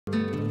Got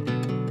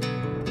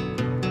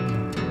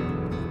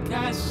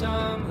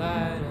some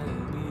light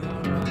and be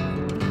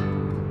alright.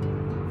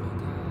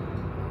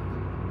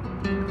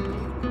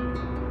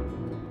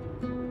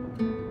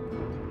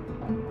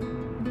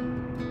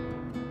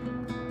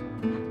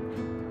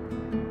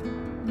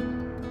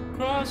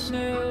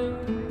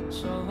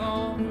 Crosses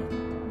along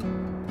the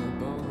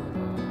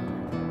boulevard.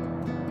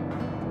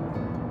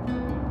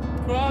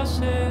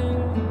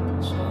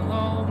 Crosses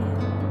along.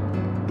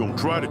 Don't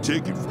try to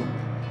take it from me.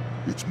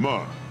 It's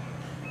mine.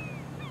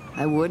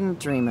 I wouldn't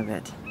dream of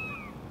it.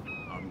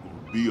 I'm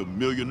gonna be a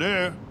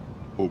millionaire.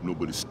 Hope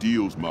nobody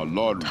steals my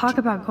lottery. Talk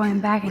about going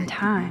back in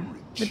time.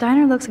 The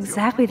diner looks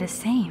exactly the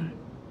same.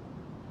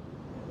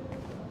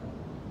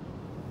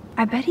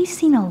 I bet he's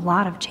seen a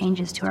lot of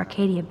changes to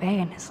Arcadia Bay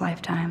in his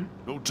lifetime.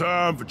 No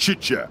time for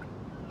chit-chat.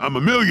 I'm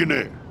a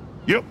millionaire.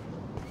 Yep.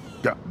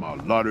 Got my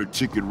lottery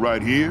ticket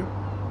right here.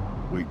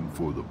 Waiting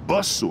for the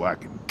bus so I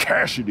can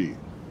cash it in.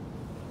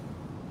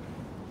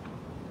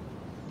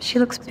 She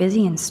looks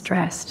busy and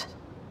stressed.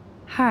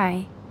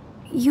 Hi.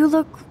 You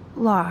look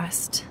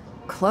lost.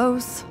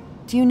 Close.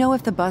 Do you know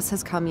if the bus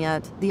has come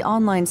yet? The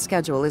online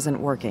schedule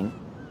isn't working.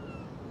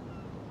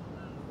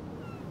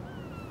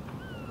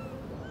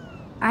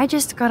 I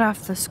just got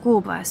off the school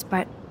bus,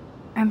 but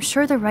I'm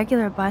sure the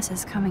regular bus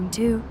is coming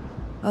too.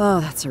 Oh,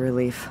 that's a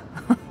relief.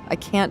 I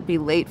can't be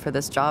late for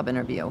this job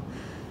interview.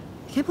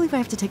 I can't believe I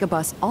have to take a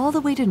bus all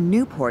the way to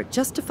Newport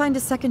just to find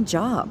a second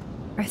job.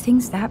 Are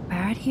things that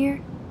bad here?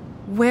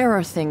 Where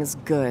are things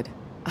good?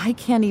 I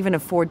can't even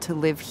afford to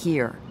live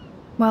here.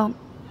 Well,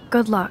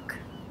 good luck.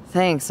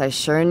 Thanks, I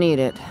sure need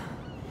it.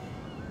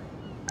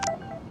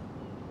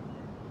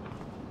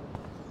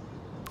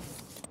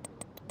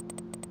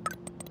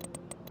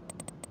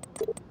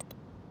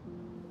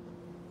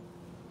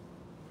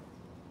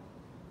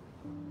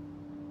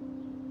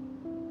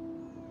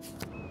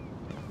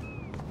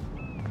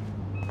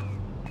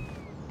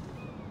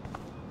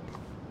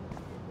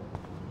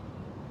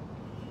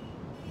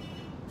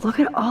 Look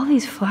at all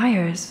these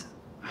flyers.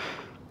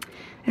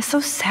 It's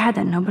so sad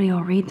that nobody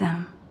will read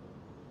them.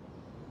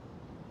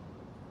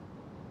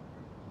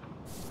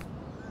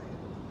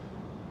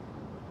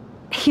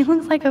 He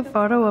looks like a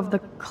photo of the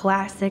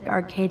classic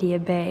Arcadia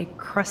Bay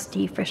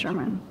crusty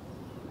fisherman.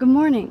 Good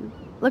morning.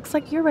 Looks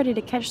like you're ready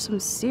to catch some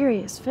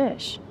serious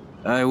fish.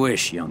 I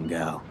wish, young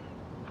gal.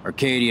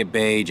 Arcadia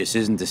Bay just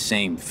isn't the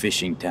same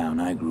fishing town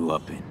I grew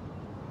up in.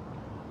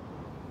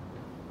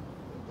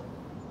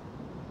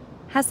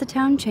 Has the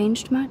town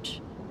changed much?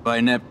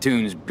 By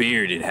Neptune's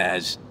beard, it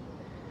has.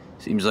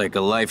 Seems like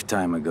a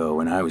lifetime ago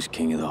when I was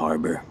king of the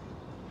harbor.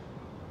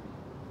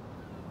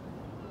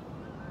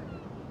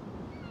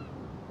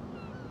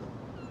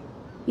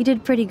 You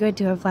did pretty good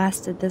to have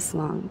lasted this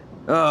long.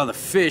 Oh, the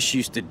fish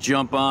used to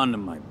jump onto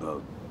my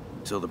boat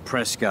until the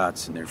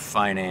Prescotts and their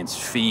finance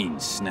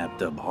fiends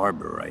snapped up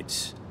harbor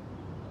rights.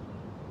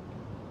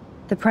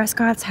 The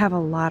Prescotts have a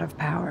lot of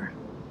power.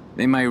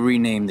 They might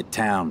rename the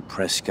town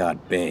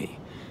Prescott Bay,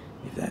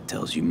 if that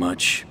tells you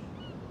much.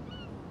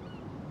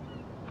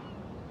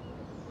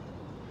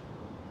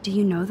 Do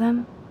you know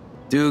them?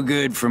 Do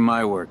good for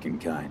my working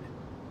kind.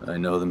 I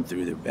know them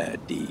through their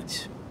bad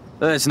deeds.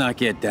 Let's not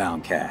get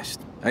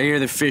downcast. I hear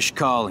the fish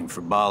calling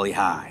for Bali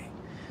High.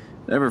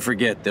 Never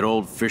forget that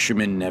old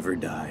fishermen never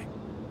die.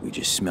 We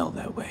just smell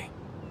that way.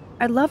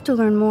 I'd love to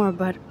learn more,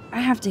 but I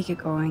have to get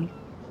going.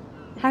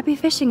 Happy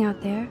fishing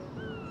out there.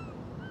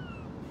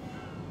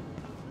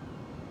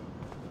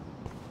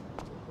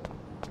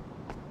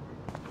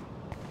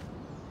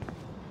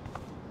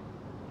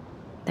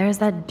 There's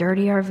that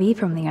dirty RV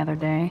from the other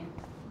day.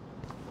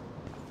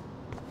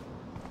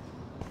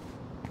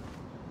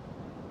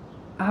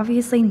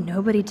 Obviously,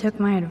 nobody took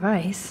my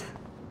advice.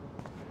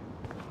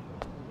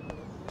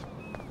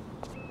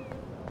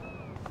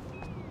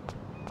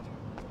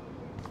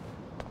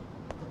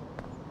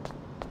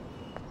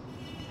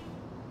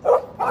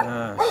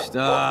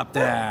 Stop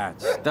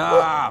that!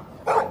 Stop!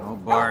 No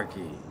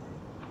barky.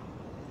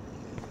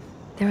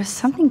 There was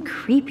something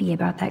creepy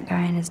about that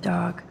guy and his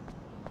dog.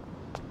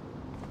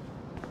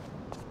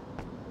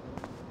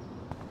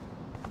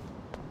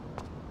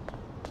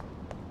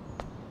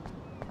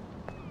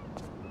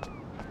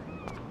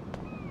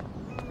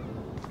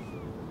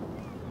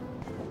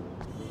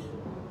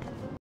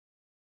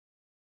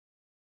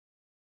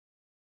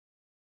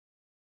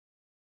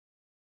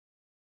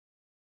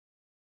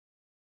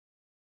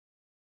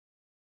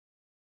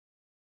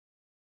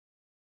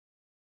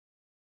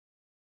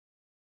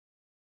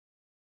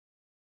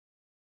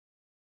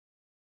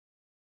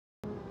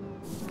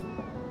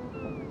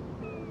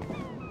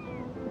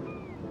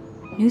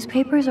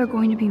 Newspapers are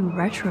going to be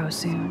retro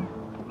soon.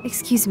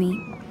 Excuse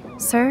me,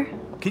 sir?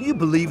 Can you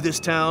believe this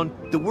town?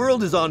 The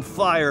world is on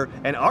fire,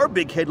 and our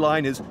big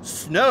headline is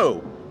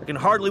snow. I can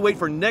hardly wait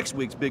for next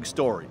week's big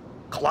story.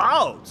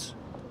 Clouds!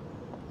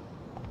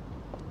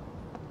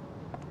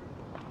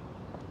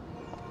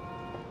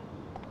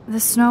 The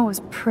snow was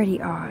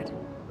pretty odd.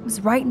 It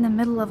was right in the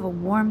middle of a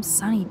warm,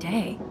 sunny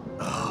day.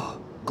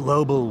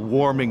 global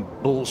warming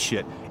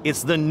bullshit.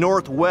 It's the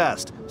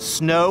Northwest.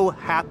 Snow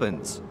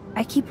happens.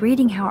 I keep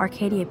reading how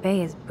Arcadia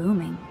Bay is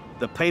booming.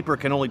 The paper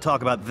can only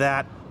talk about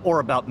that or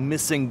about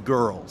missing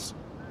girls.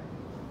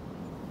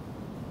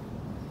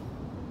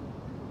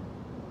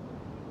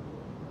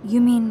 You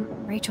mean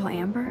Rachel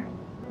Amber?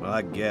 Well,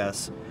 I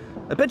guess.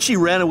 I bet she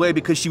ran away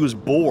because she was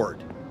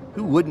bored.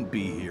 Who wouldn't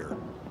be here?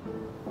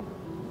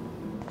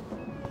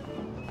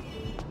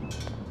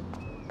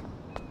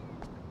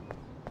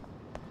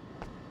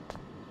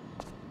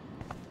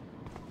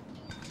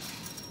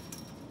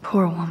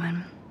 Poor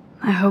woman.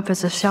 I hope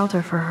there's a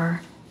shelter for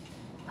her.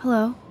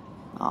 Hello?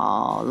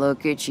 Oh,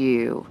 look at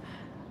you.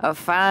 A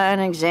fine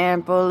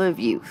example of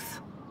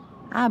youth.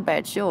 I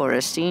bet you're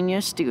a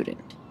senior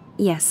student.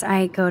 Yes,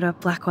 I go to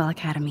Blackwell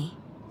Academy.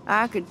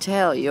 I could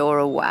tell you're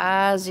a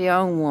wise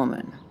young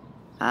woman.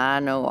 I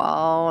know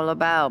all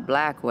about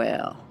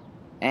Blackwell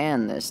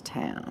and this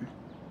town.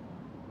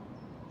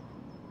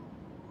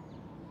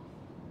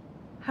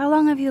 How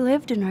long have you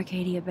lived in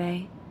Arcadia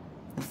Bay?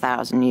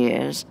 1,000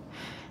 years.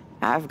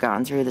 I've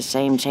gone through the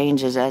same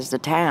changes as the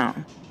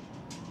town.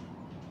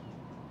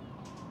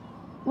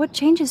 What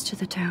changes to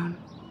the town?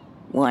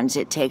 Ones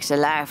it takes a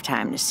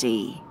lifetime to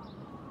see.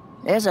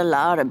 There's a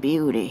lot of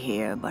beauty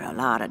here, but a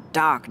lot of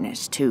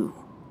darkness, too.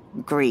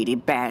 Greedy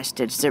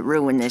bastards that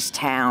ruin this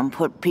town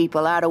put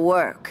people out of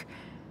work,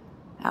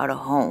 out of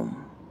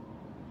home,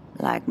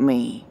 like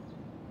me.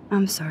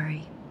 I'm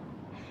sorry.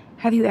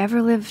 Have you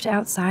ever lived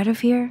outside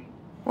of here?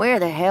 Where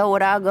the hell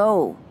would I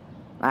go?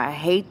 I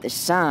hate the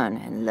sun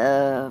and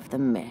love the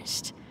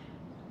mist.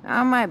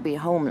 I might be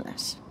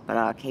homeless, but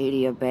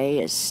Arcadia Bay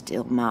is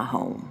still my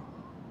home.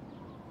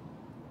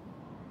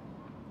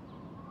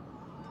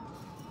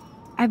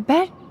 I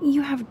bet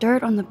you have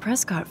dirt on the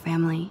Prescott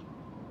family.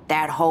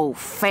 That whole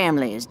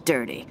family is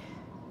dirty.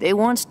 They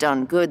once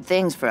done good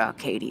things for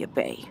Arcadia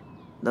Bay.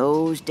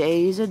 Those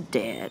days are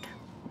dead,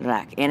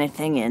 like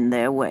anything in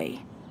their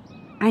way.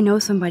 I know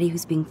somebody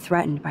who's being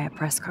threatened by a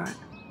Prescott.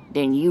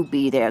 Then you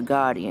be their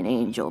guardian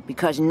angel,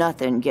 because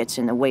nothing gets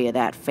in the way of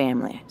that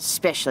family,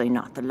 especially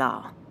not the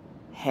law.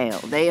 Hell,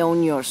 they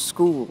own your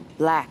school,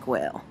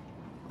 Blackwell.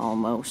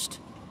 Almost.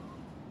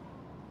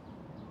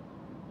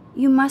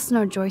 You must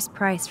know Joyce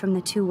Price from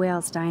the Two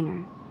Whales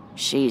Diner.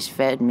 She's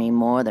fed me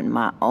more than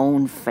my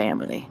own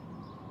family.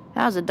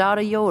 How's a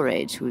daughter your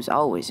age who's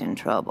always in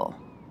trouble?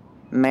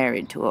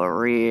 Married to a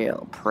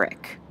real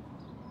prick.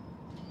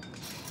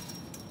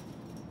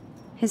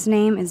 His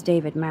name is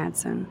David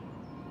Madsen.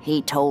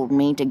 He told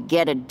me to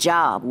get a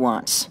job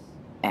once,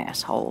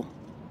 asshole.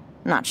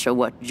 Not sure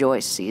what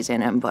Joyce sees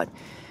in him, but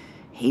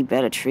he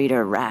better treat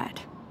her right.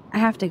 I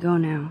have to go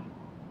now.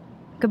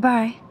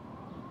 Goodbye.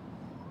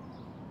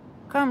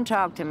 Come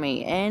talk to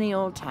me any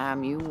old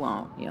time you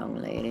want,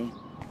 young lady.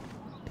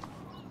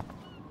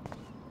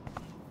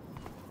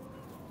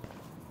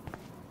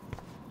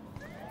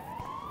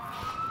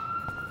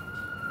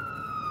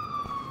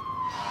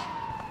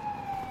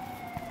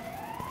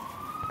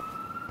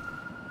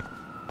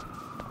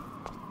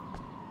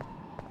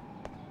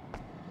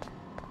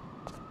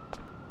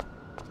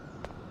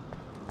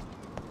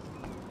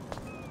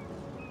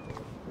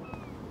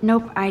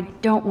 Nope, I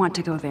don't want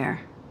to go there.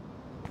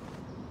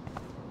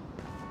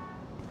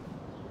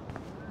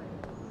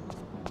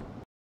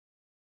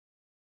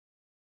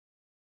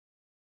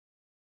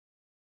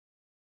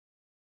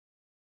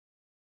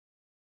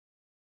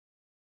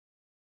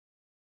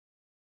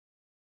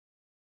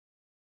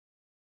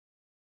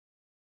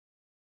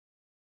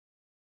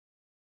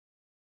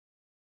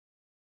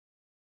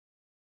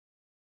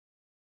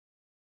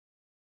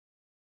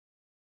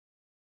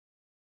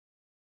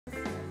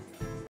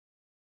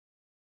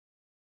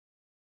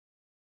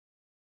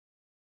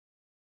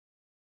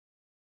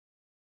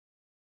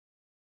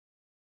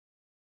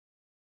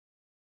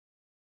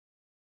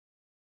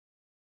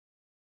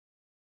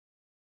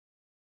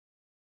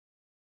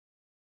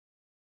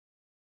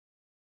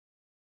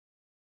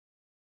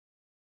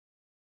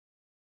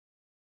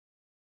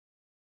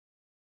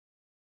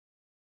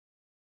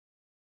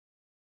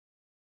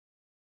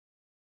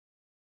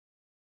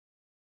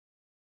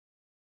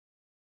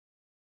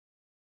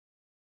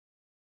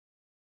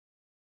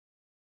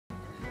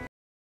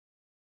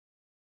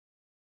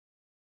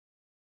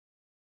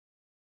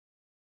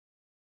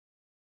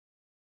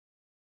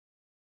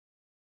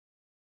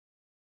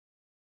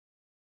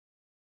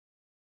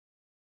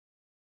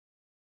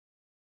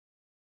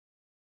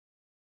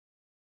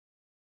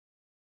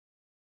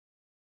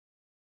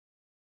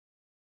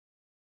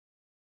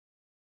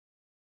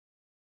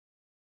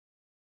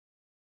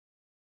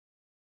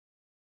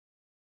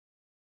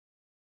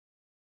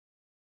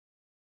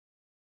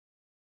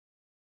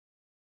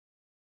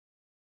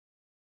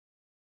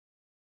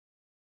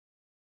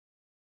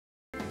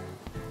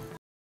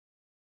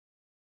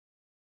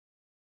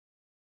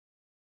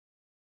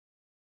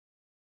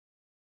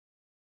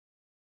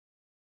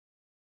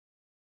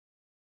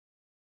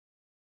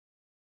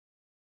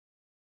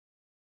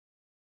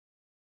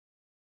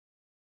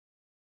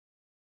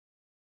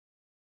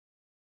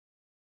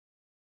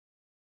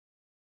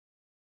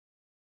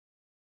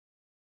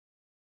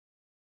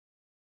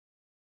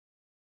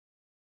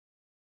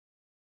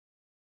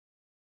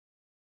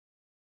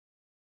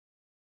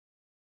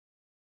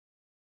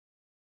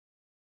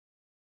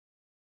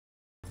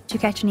 Did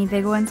you catch any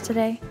big ones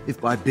today?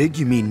 If by big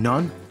you mean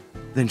none,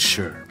 then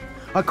sure.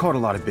 I caught a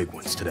lot of big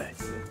ones today.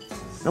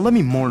 Now let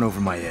me mourn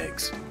over my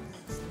eggs.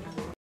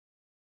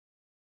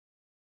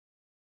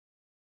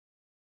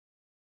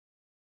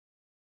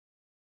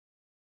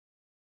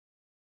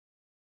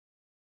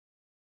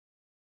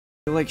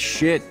 I feel like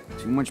shit.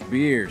 Too much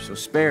beer, so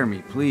spare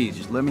me, please.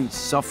 Just let me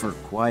suffer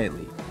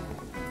quietly.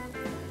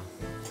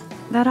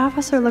 That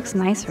officer looks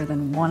nicer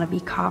than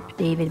wannabe cop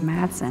David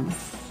Madsen.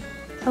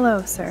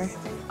 Hello, sir.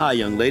 Hi,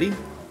 young lady.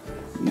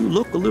 You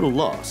look a little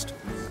lost.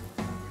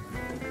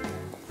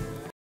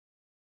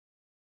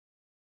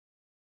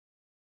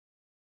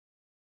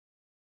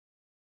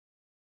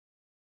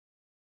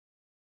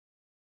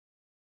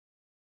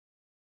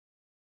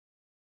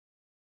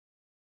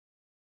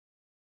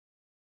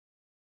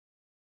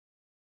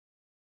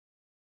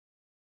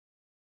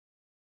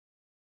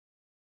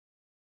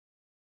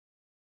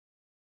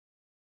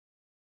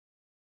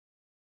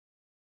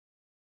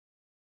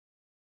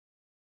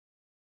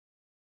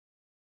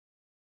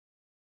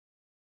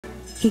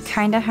 He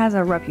kinda has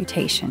a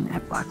reputation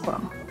at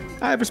Blackwell.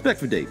 I have respect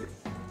for David.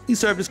 He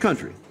served his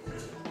country.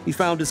 He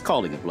found his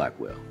calling at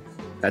Blackwell.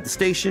 At the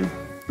station,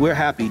 we're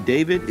happy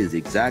David is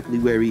exactly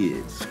where he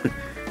is.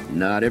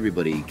 Not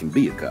everybody can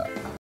be a cop.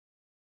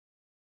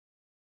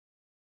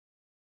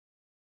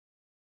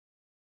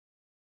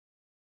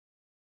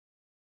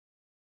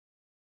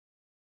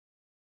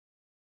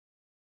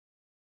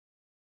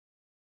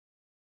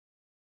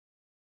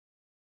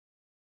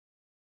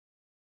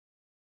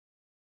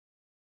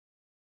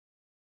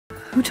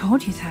 Who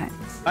told you that?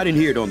 I didn't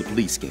hear it on the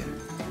police scanner.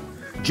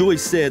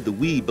 Joyce said the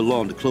weed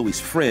belonged to Chloe's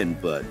friend,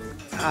 but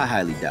I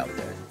highly doubt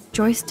that.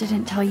 Joyce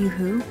didn't tell you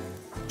who?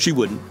 She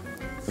wouldn't.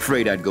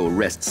 Afraid I'd go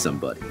arrest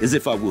somebody, as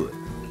if I would.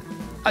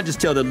 I'd just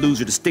tell that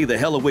loser to stay the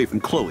hell away from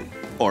Chloe,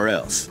 or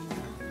else.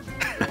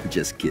 I'm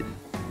just kidding.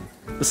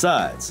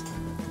 Besides,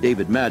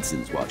 David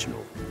Madsen's watching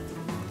over.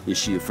 Is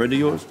she a friend of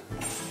yours?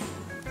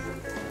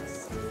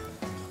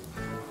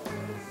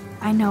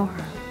 I know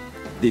her.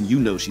 Then you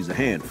know she's a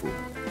handful.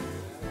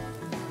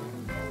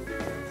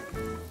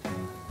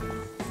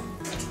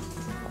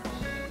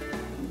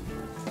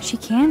 She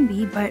can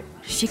be, but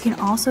she can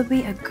also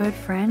be a good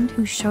friend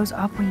who shows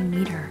up when you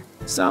need her.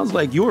 Sounds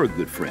like you're a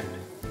good friend.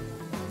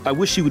 I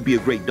wish she would be a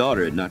great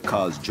daughter and not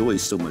cause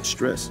Joyce so much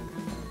stress.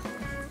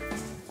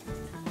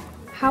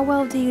 How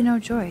well do you know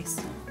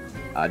Joyce?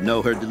 I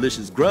know her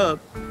delicious grub.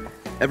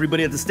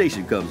 Everybody at the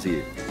station comes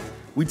here.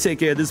 We take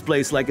care of this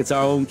place like it's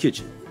our own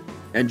kitchen.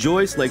 And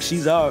Joyce like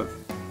she's our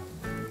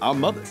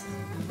mother.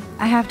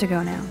 I have to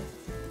go now.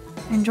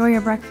 Enjoy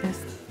your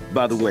breakfast.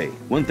 By the way,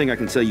 one thing I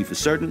can tell you for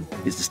certain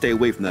is to stay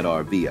away from that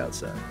RV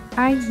outside.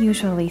 I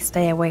usually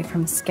stay away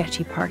from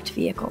sketchy parked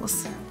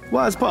vehicles.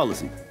 Wise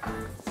policy.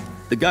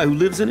 The guy who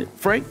lives in it,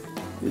 Frank,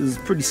 is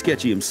pretty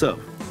sketchy himself.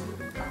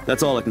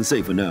 That's all I can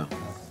say for now.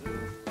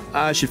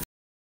 I should...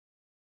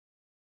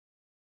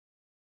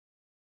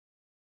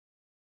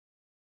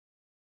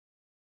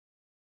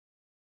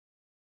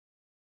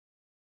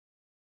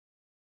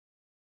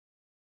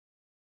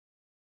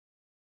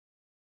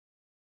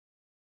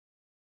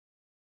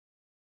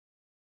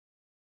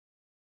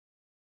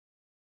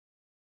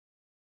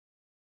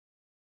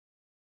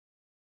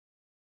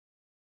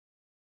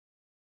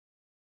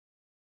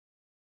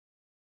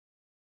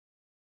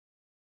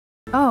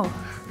 Oh,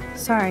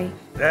 sorry.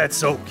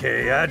 That's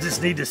okay. I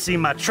just need to see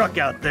my truck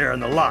out there in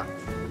the lot.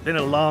 Been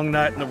a long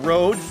night on the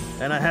road,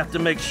 and I have to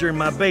make sure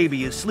my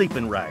baby is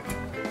sleeping right.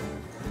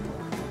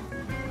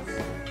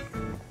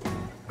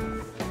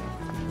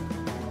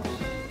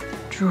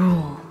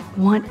 Drool.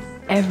 Want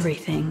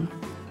everything.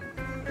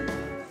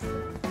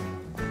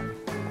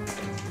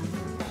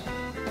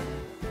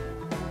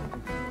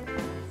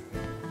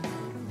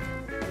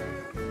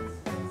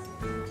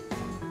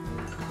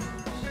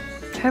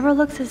 Trevor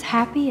looks as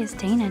happy as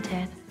Dana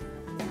did.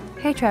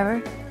 Hey,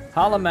 Trevor.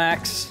 Holla,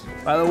 Max.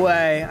 By the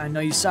way, I know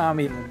you saw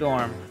me in the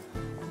dorm.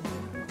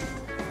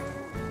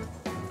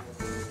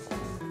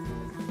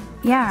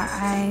 Yeah,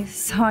 I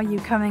saw you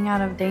coming out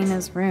of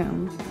Dana's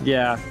room.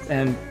 Yeah,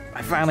 and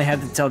I finally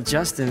had to tell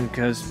Justin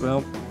because,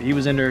 well, he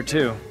was into her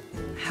too.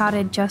 How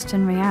did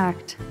Justin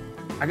react?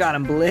 I got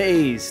him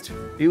blazed.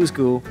 He was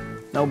cool.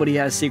 Nobody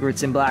has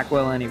secrets in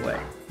Blackwell anyway.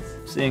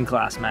 See you in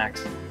class,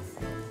 Max.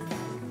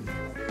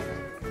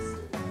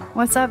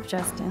 What's up,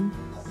 Justin?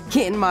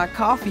 Getting my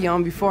coffee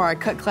on before I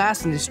cut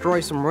class and destroy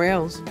some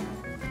rails.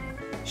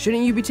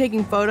 Shouldn't you be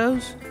taking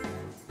photos?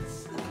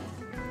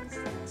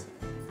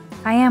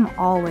 I am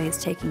always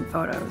taking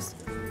photos.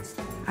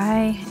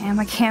 I am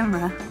a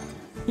camera.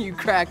 You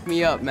crack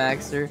me up,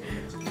 Maxter.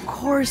 Of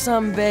course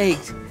I'm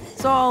baked,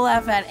 so I'll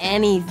laugh at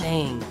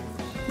anything.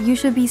 You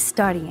should be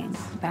studying,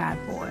 bad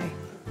boy.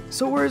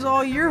 So where's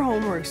all your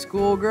homework,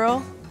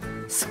 schoolgirl?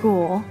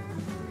 School.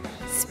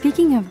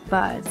 Speaking of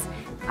buds,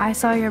 I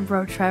saw your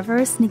bro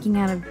Trevor sneaking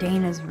out of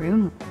Dana's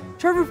room.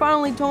 Trevor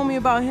finally told me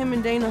about him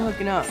and Dana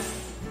hooking up.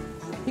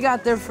 He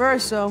got there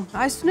first, so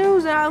I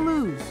snooze and I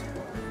lose.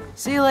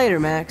 See you later,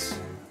 Max.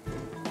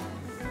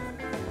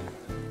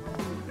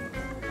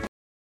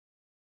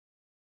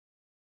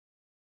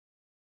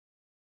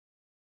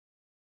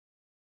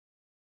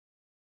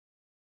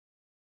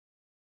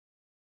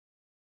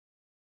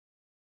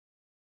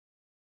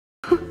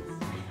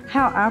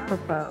 How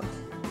apropos.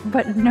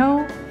 But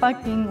no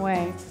fucking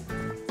way.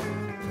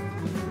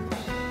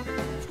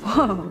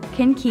 Whoa,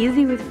 Ken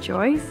Kesey with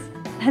Joyce?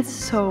 That's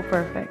so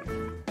perfect.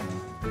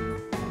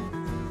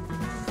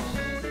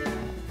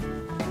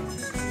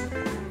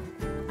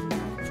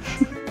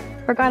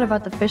 Forgot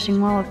about the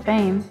Fishing Wall of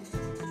Fame.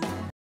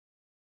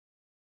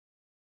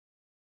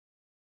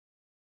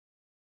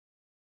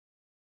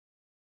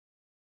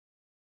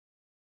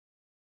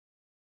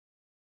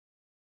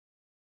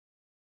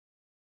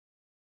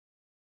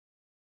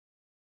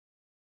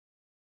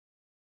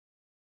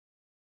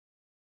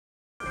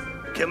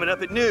 Coming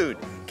up at noon,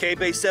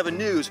 K-Bay 7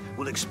 News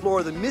will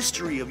explore the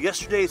mystery of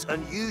yesterday's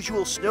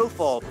unusual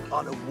snowfall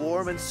on a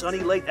warm and sunny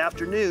late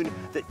afternoon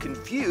that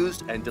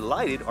confused and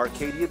delighted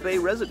Arcadia Bay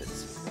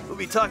residents. We'll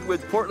be talking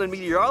with Portland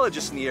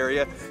meteorologists in the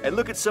area and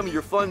look at some of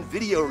your fun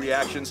video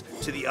reactions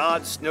to the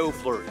odd snow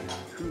flurry.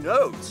 Who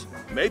knows?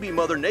 Maybe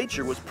Mother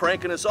Nature was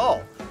pranking us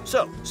all.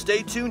 So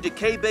stay tuned to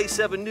K-Bay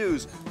 7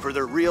 News for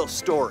the real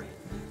story.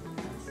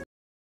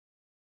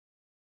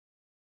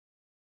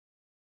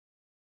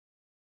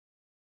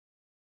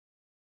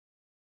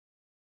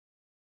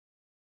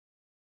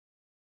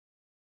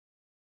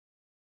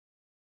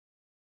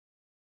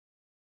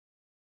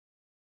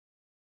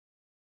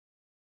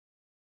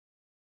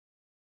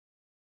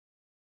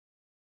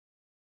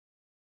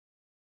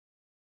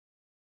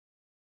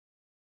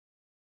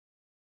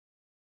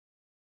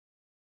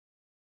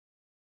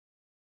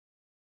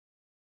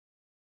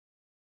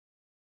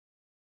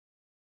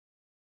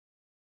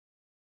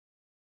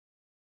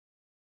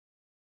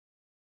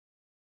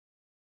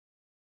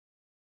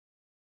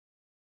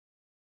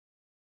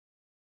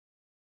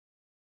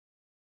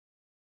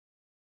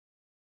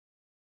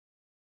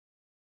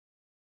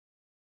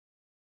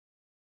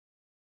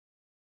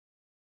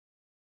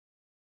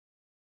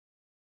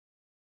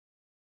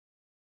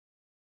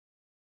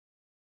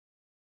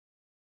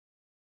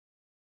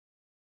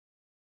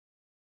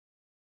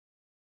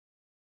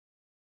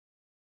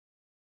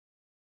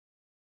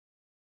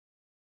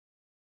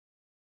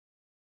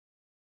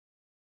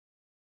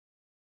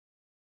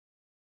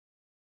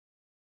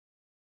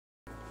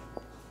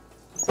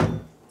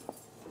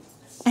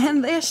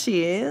 And there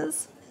she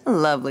is. A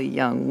lovely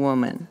young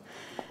woman.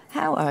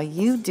 How are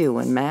you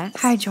doing,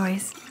 Max? Hi,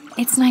 Joyce.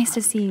 It's nice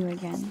to see you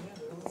again.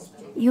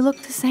 You look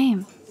the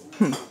same.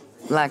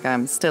 Like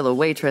I'm still a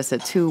waitress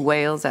at Two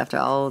Whales after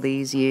all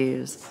these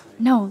years.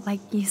 No, like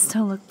you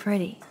still look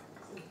pretty.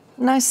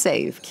 Nice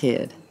save,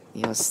 kid.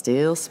 You're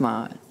still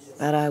smart.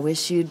 But I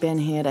wish you'd been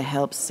here to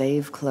help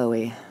save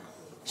Chloe.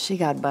 She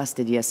got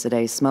busted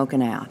yesterday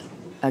smoking out.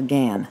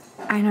 Again.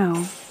 I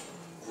know.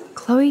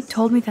 Chloe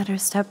told me that her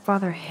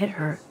stepfather hit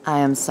her. I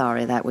am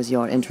sorry that was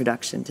your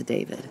introduction to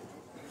David.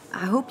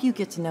 I hope you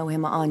get to know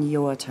him on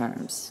your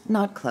terms,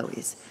 not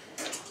Chloe's.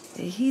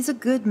 He's a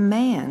good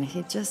man.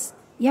 He just...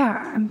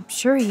 Yeah, I'm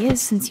sure he is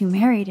since you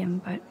married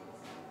him, but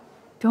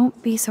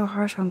don't be so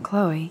harsh on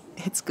Chloe.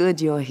 It's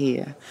good you're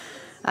here.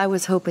 I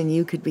was hoping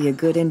you could be a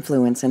good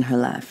influence in her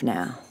life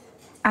now.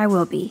 I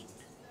will be.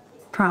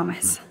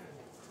 Promise.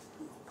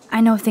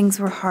 I know things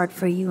were hard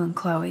for you and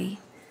Chloe.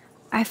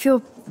 I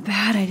feel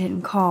bad I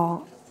didn't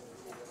call.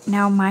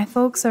 Now my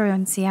folks are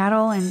in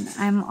Seattle and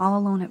I'm all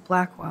alone at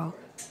Blackwell.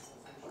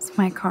 It's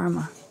my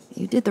karma.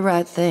 You did the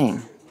right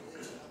thing.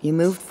 You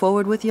moved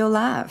forward with your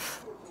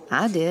life.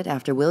 I did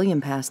after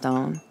William passed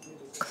on.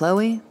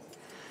 Chloe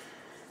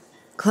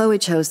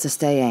chose to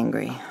stay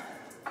angry.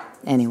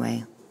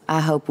 Anyway,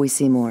 I hope we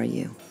see more of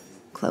you.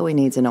 Chloe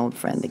needs an old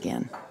friend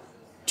again.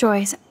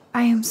 Joyce,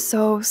 I am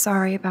so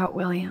sorry about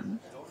William.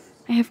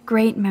 I have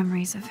great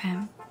memories of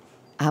him.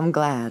 I'm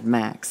glad,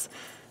 Max.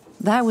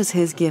 That was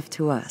his gift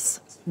to us.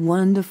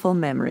 Wonderful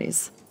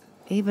memories.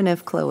 Even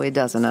if Chloe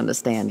doesn't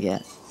understand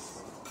yet.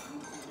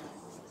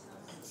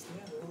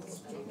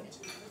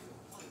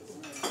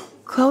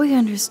 Chloe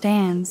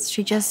understands.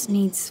 She just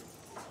needs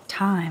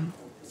time.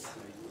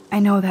 I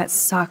know that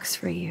sucks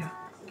for you.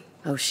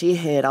 Oh, she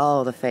hit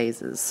all the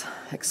phases.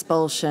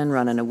 Expulsion,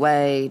 running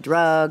away,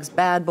 drugs,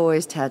 bad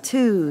boys,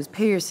 tattoos,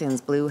 piercings,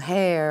 blue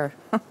hair.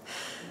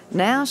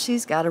 Now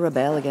she's got to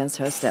rebel against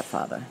her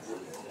stepfather.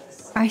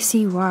 I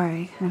see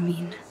why. I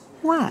mean...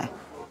 Why?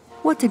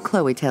 What did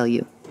Chloe tell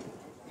you?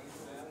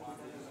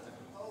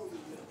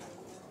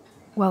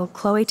 Well,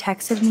 Chloe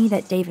texted me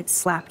that David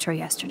slapped her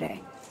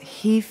yesterday.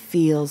 He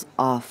feels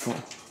awful,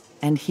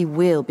 and he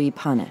will be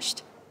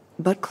punished.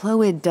 But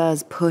Chloe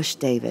does push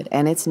David,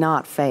 and it's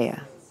not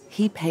fair.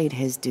 He paid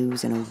his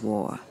dues in a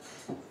war.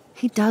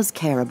 He does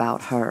care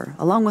about her,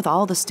 along with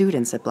all the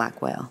students at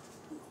Blackwell.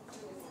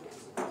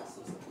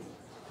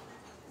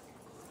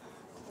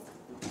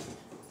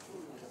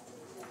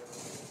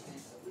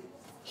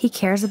 He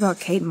cares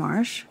about Kate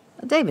Marsh?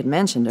 David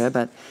mentioned her,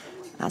 but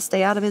I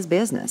stay out of his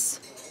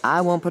business.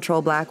 I won't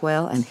patrol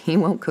Blackwell, and he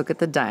won't cook at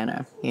the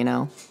diner, you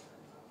know?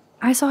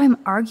 I saw him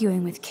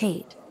arguing with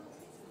Kate.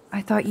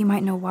 I thought you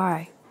might know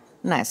why.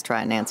 Nice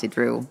try, Nancy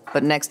Drew.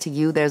 But next to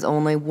you, there's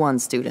only one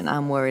student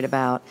I'm worried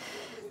about,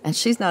 and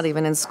she's not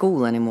even in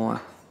school anymore.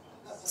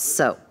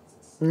 So,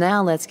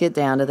 now let's get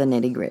down to the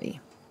nitty-gritty.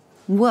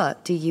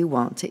 What do you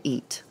want to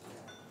eat?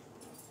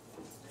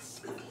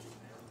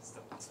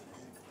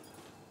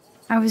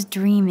 I was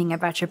dreaming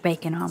about your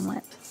bacon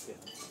omelet.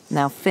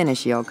 Now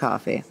finish your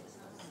coffee.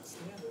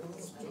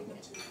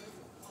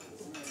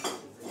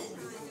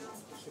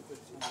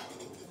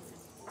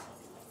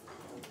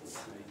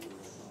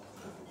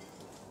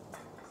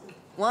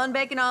 One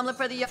bacon omelet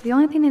for the... The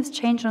only thing that's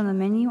changed on the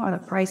menu are the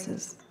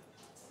prices.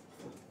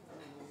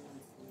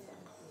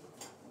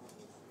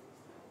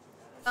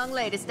 Young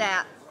lady,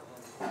 stat.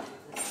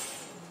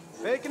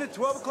 Bacon at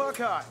 12 o'clock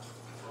high.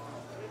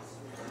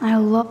 I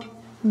love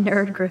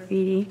nerd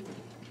graffiti.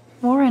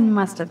 Warren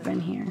must have been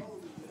here.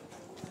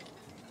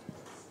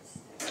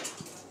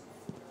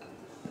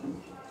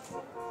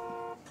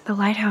 The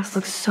lighthouse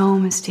looks so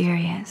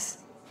mysterious.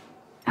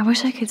 I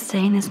wish I could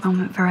stay in this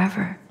moment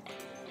forever.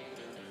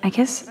 I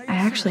guess I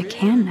actually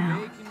can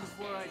now.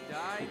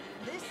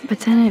 But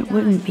then it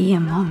wouldn't be a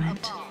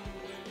moment.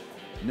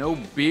 No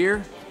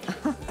beer?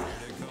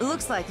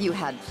 Looks like you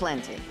had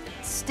plenty.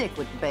 Stick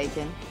with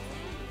bacon.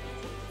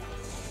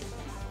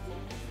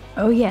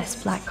 Oh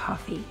yes, black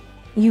coffee.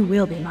 You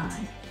will be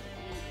mine.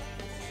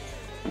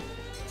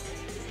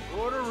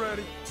 Order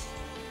ready.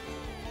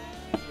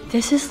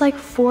 This is like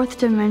fourth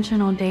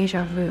dimensional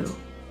deja vu.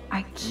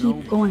 I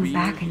keep going beer?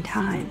 back in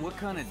time. What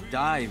kind of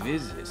dive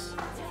is this?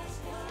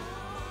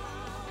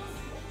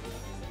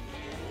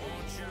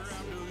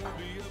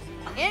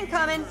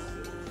 Incoming!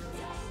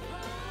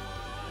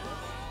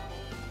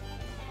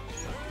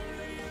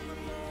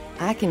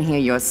 I can hear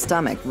your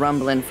stomach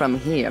rumbling from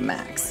here,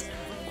 Max.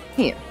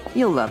 Here,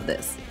 you'll love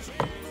this.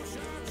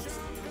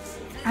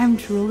 I'm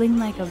drooling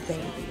like a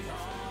baby.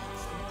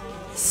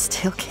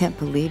 Still can't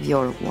believe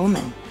you're a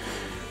woman.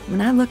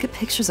 When I look at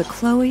pictures of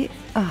Chloe,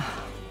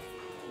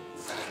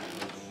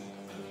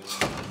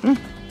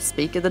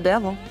 speak of the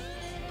devil.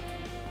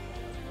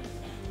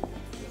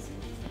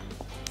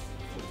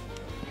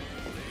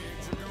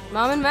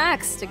 Mom and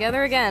Max,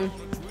 together again.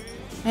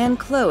 And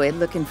Chloe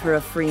looking for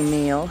a free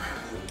meal.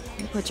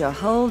 You put your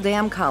whole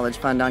damn college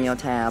fund on your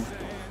tab.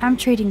 I'm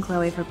treating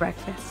Chloe for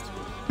breakfast.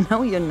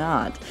 No, you're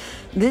not.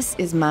 This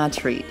is my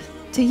treat.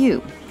 To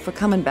you, for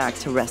coming back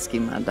to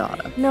rescue my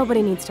daughter.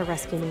 Nobody needs to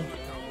rescue me.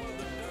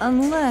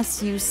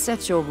 Unless you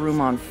set your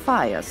room on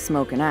fire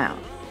smoking out.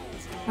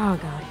 Oh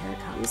god, here it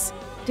comes.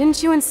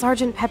 Didn't you and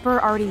Sergeant Pepper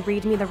already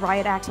read me the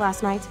riot act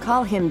last night?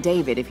 Call him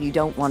David if you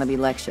don't want to be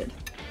lectured.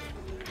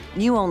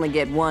 You only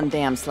get one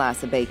damn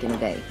slice of bacon a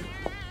day.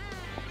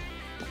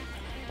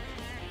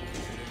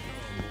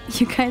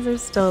 You guys are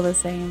still the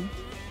same.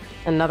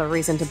 Another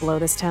reason to blow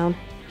this town.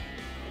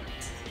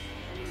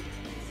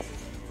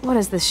 What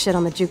is this shit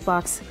on the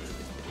jukebox?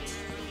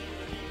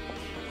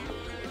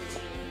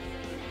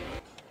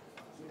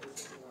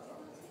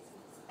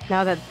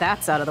 Now that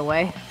that's out of the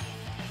way.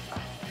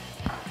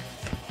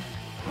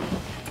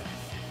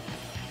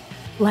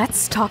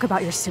 Let's talk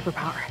about your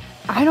superpower.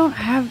 I don't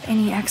have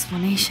any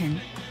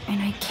explanation,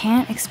 and I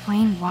can't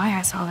explain why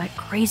I saw that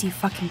crazy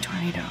fucking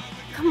tornado.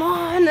 Come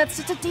on, that's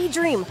just a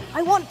daydream.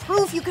 I want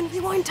proof you can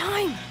rewind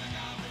time.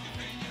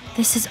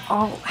 This is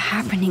all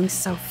happening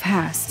so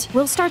fast.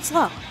 We'll start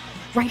slow.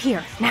 Right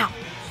here, now.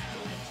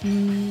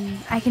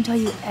 I can tell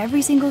you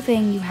every single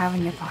thing you have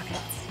in your pockets.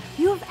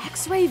 You have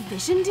X-ray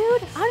vision,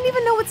 dude? I don't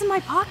even know what's in my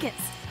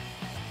pockets.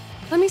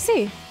 Let me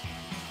see.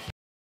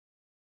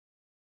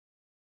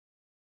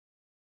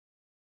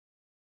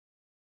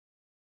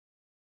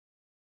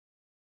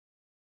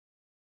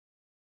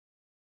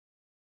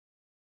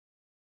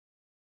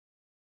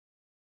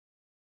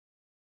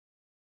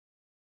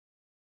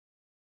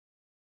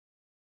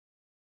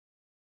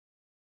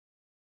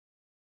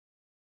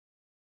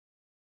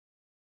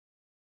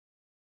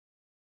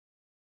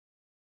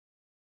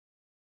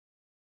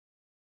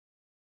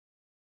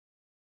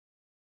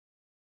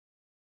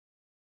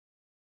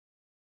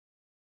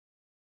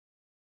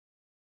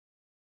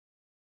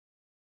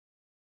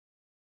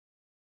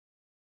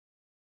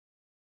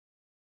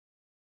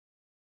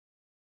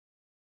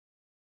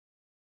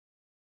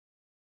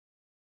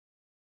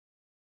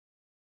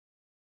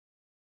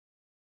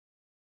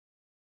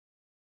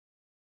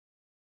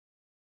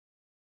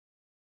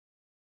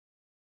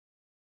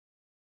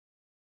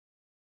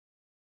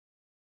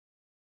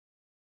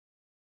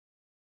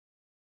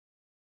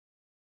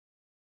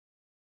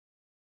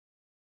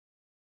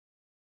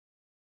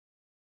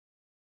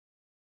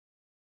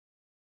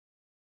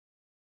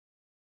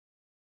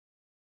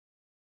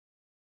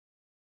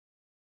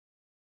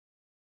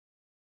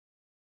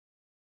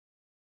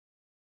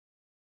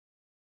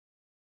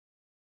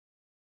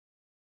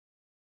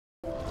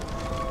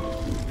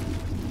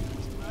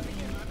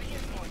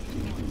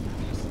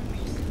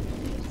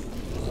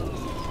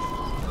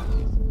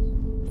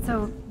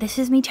 So, this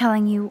is me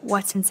telling you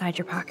what's inside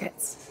your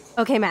pockets.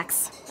 Okay,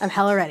 Max. I'm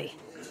hella ready.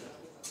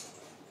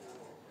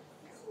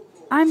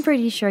 I'm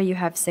pretty sure you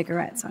have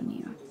cigarettes on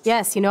you.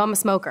 Yes, you know I'm a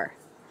smoker.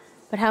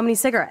 But how many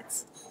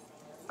cigarettes?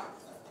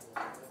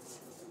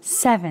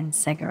 7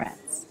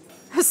 cigarettes.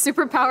 A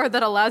superpower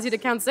that allows you to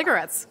count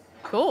cigarettes.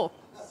 Cool.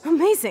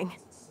 Amazing.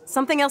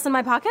 Something else in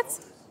my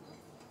pockets?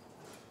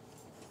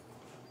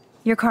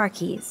 Your car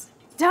keys.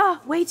 Duh,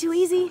 way too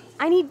easy.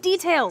 I need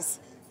details.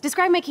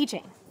 Describe my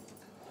keychain.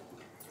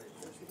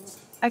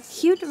 a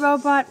cute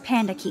robot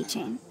panda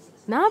keychain.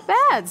 Not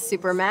bad,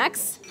 Super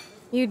Max.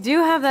 You do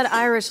have that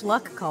Irish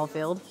luck,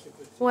 Caulfield.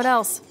 What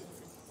else?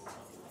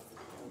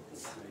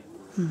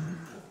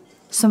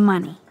 Some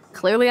money.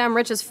 Clearly I'm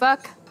rich as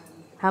fuck.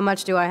 How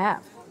much do I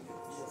have?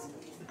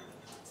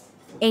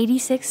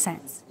 86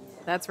 cents.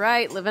 That's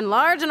right, living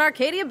large in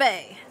Arcadia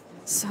Bay.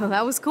 So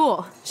that was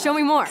cool. Show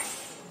me more.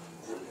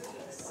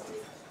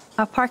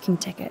 A parking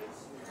ticket.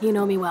 You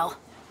know me well.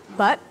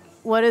 But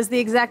what is the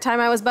exact time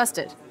I was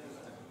busted?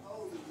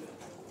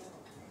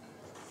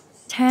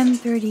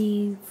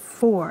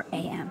 10:34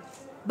 a.m.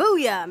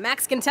 Booyah!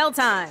 Max can tell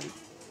time.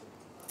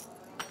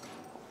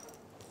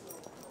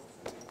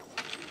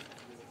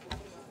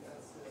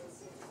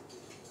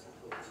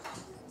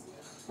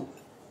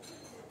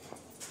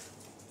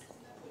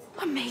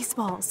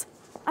 Amazeballs.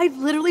 I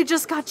literally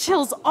just got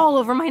chills all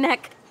over my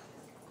neck.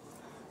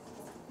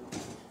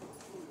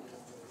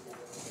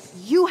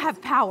 You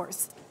have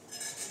powers.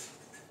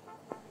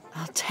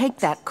 I'll take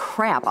that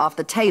crap off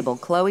the table,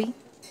 Chloe.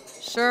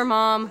 Sure,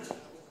 Mom.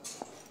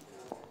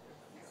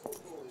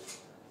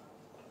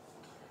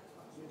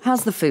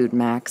 How's the food,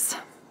 Max?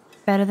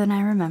 Better than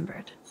I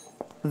remembered.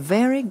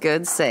 Very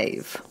good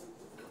save.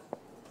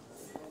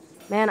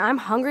 Man, I'm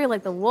hungry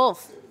like the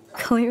wolf.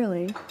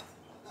 Clearly.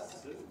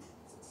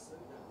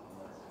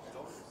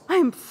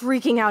 I'm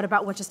freaking out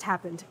about what just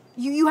happened.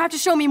 You have to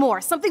show me more.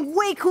 Something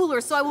way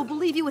cooler so I will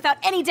believe you without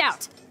any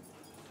doubt.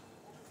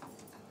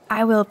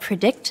 I will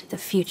predict the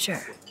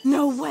future.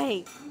 No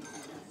way.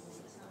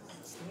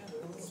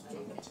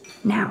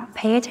 Now,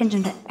 pay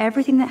attention to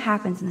everything that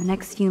happens in the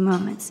next few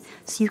moments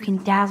so you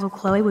can dazzle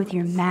Chloe with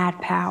your mad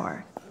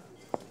power.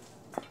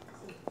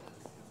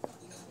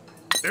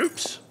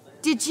 Oops.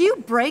 Did you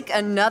break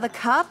another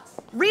cup?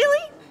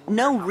 Really?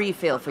 No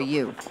refill for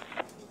you.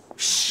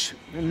 Shh.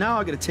 And now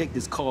I gotta take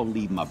this call and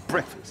leave my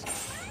breakfast.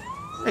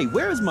 Hey,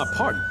 where is my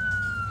partner?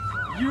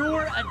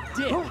 You're a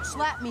dick. Don't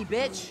slap me,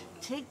 bitch.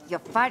 Take your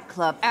fight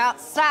club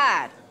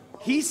outside.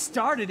 He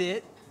started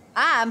it.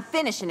 I'm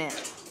finishing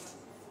it.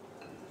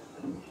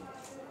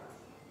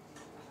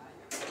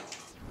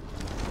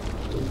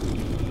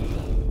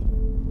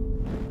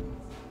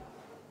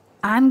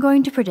 I'm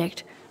going to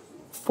predict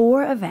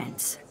 4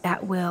 events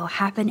that will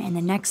happen in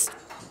the next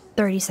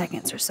 30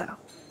 seconds or so.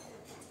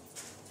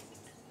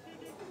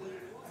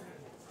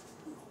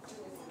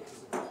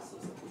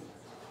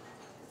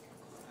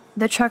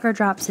 The trucker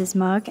drops his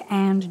mug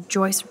and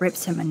Joyce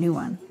rips him a new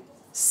one.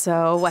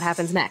 So what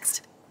happens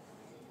next?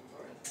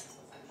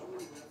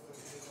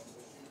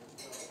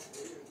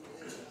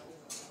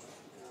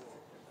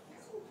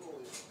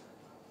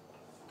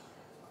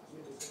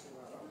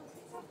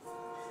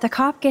 The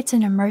cop gets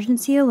an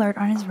emergency alert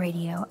on his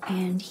radio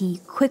and he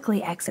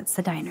quickly exits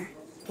the diner.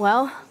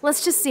 Well,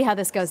 let's just see how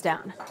this goes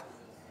down.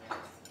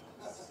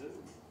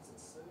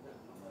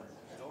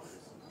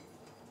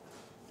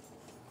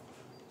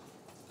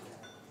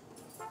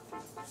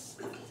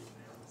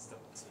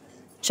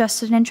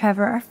 Justin and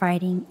Trevor are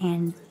fighting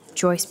and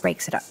Joyce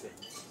breaks it up.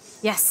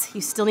 Yes,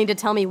 you still need to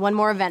tell me one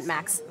more event,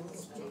 Max.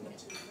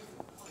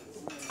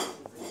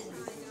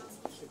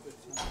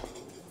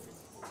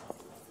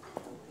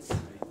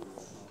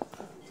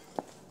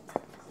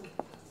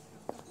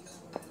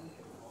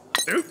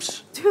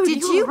 Oops. Dude,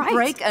 Did you right.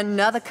 break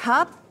another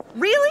cup?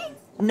 Really?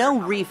 No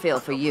refill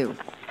for you.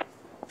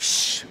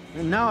 Shh.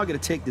 And now I gotta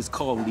take this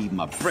call and leave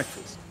my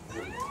breakfast.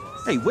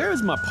 Hey, where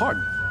is my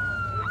partner?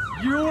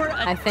 You're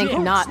a I think dick.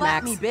 not,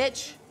 Slap Max. me,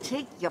 bitch.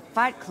 Take your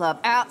fight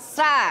club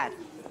outside.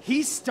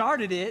 He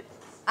started it.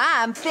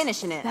 I'm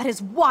finishing it. That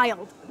is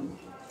wild.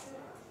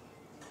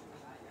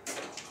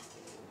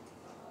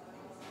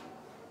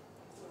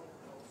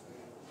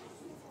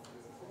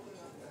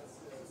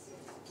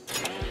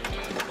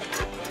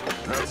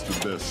 That's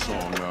the best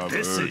song I've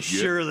This heard is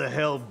yet. sure the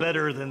hell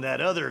better than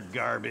that other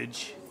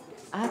garbage.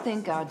 I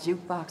think our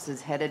jukebox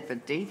is headed for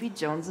Davy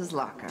Jones's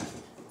locker.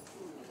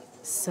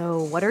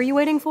 So what are you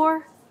waiting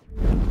for?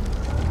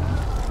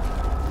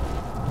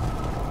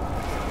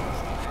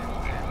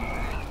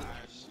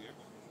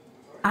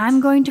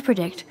 I'm going to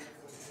predict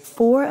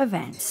 4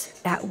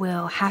 events that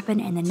will happen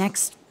in the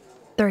next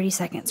 30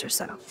 seconds or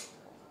so.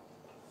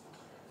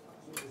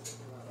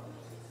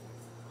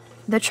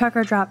 The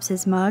trucker drops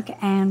his mug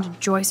and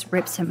Joyce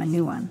rips him a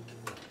new one.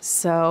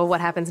 So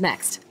what happens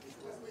next?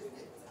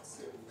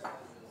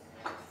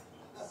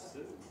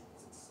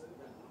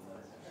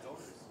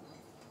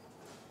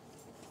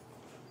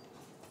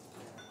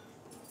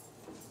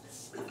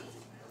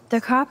 The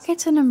cop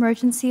gets an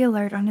emergency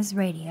alert on his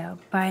radio,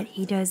 but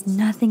he does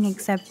nothing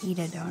except eat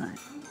a donut.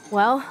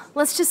 Well,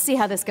 let's just see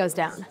how this goes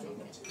down.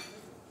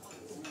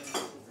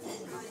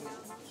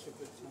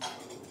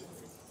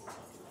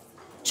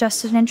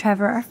 Justin and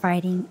Trevor are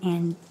fighting,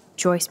 and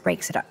Joyce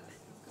breaks it up.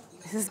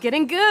 This is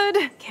getting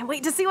good. Can't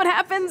wait to see what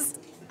happens.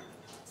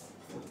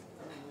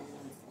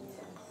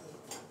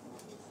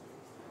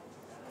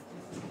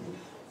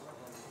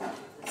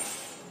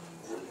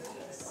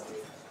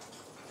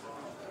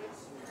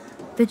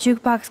 The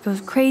jukebox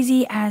goes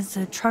crazy as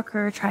the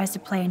trucker tries to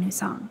play a new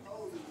song.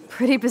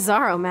 Pretty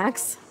bizarro,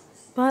 Max.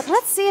 But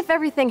let's see if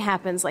everything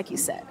happens like you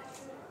said.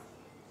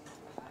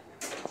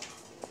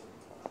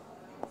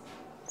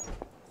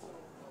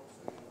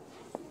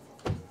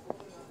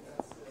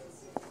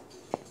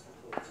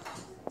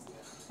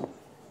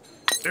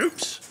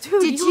 Oops.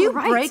 Dude, Did you you were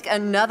right. break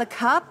another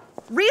cup?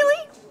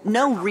 Really?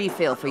 No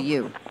refill for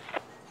you.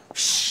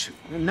 Shh.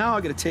 Now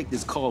I gotta take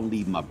this call and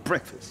leave my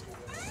breakfast.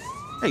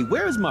 Hey,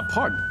 where is my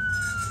partner?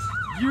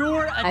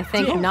 You're a I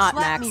think dick. not,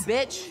 Slap Max. me,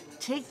 bitch.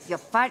 Take your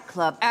fight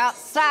club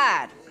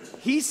outside.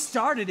 He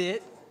started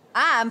it.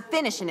 I'm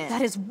finishing it.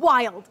 That is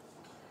wild.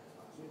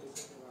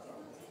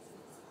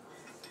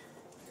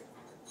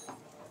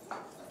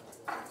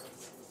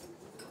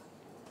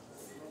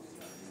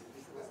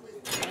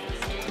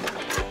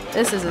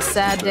 This is a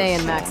sad day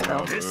in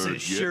Maxville. This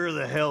is sure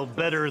the hell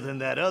better than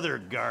that other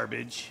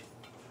garbage.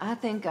 I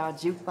think our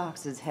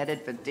jukebox is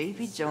headed for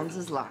Davy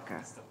Jones's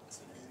locker.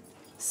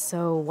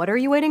 So, what are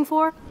you waiting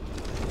for?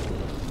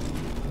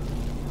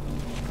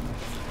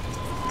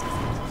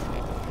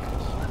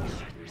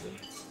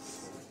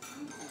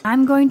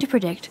 I'm going to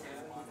predict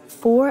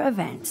 4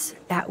 events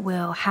that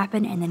will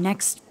happen in the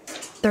next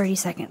 30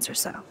 seconds or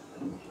so.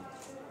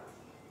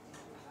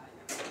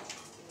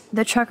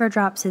 The trucker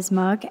drops his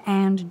mug,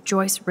 and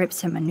Joyce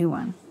rips him a new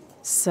one.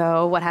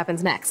 So, what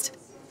happens next?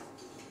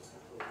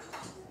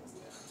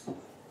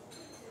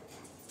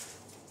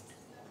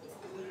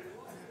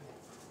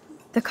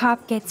 The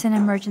cop gets an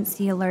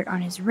emergency alert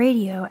on his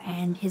radio,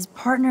 and his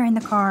partner in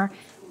the car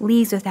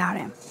leaves without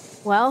him.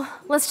 Well,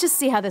 let's just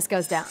see how this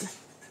goes down.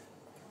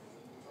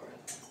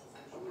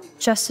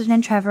 Justin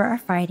and Trevor are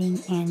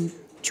fighting, and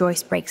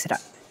Joyce breaks it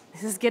up.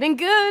 This is getting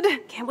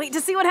good. Can't wait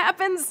to see what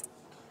happens.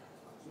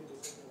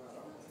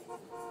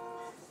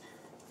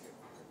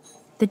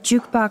 The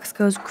jukebox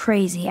goes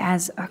crazy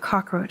as a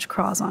cockroach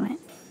crawls on it.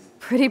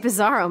 Pretty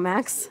bizarro,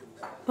 Max.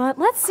 But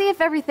let's see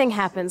if everything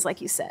happens like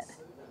you said.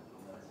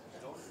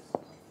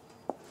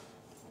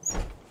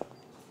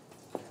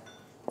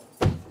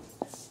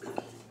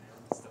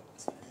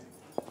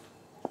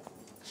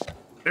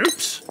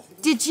 Oops.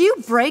 Did you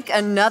break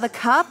another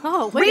cup?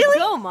 Oh, way really? to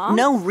go, Mom.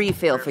 No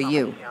refill for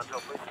you.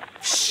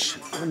 Shh.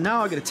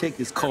 Now I gotta take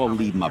this call and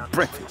leave my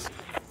breakfast.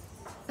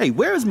 Hey,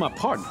 where is my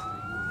partner?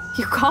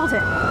 You called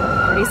it.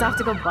 Brady's off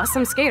to go bust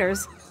some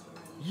skaters.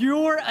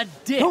 You're a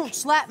dick. Don't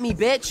slap me,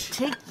 bitch.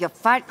 Take your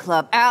fight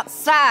club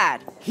outside.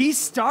 He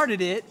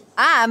started it.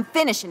 I'm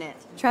finishing it.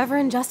 Trevor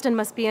and Justin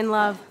must be in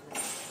love.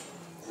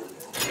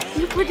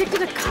 You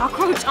predicted a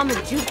cockroach on the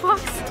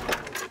jukebox?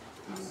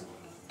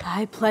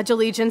 I pledge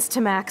allegiance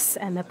to Max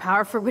and the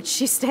power for which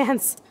she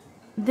stands.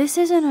 This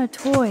isn't a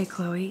toy,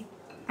 Chloe.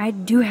 I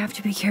do have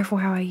to be careful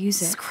how I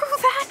use it. Screw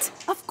that!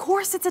 Of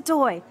course it's a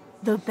toy.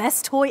 The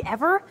best toy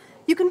ever?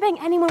 You can bang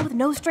anyone with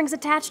no strings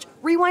attached,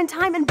 rewind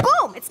time, and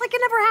boom! It's like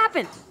it never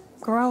happened.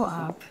 Grow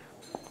up.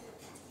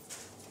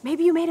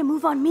 Maybe you made a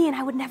move on me and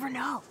I would never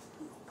know.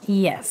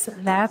 Yes,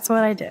 that's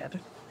what I did.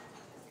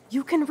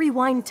 You can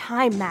rewind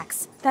time,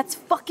 Max. That's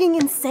fucking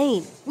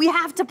insane. We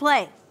have to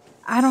play.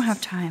 I don't have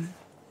time.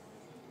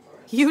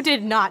 You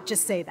did not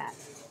just say that.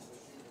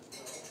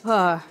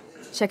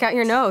 Check out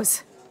your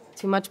nose.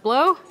 Too much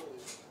blow?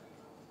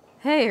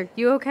 Hey, are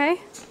you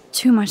okay?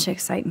 Too much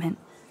excitement.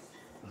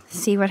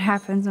 See what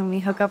happens when we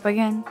hook up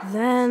again?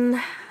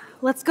 Then,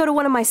 let's go to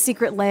one of my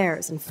secret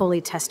lairs and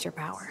fully test your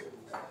power.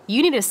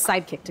 You need a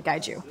sidekick to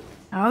guide you.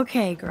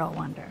 Okay, Girl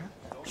Wonder.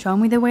 Show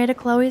me the way to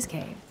Chloe's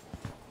cave.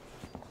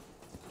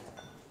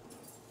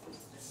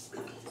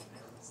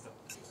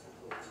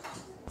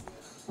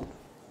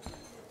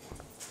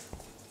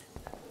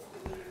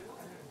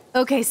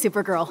 Okay,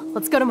 Supergirl,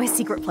 let's go to my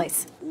secret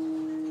place.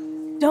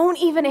 Don't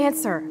even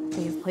answer.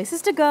 We have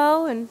places to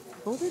go and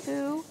people to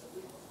do.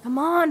 Come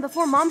on,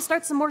 before Mom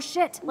starts some more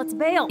shit. Let's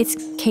bail. It's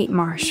Kate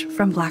Marsh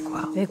from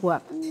Blackwell. Big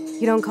whoop.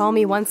 You don't call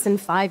me once in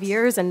 5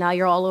 years and now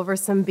you're all over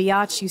some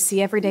biatch you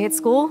see every day at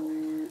school?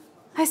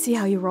 I see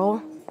how you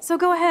roll. So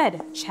go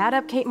ahead, chat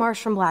up Kate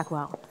Marsh from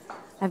Blackwell.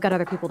 I've got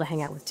other people to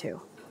hang out with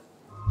too.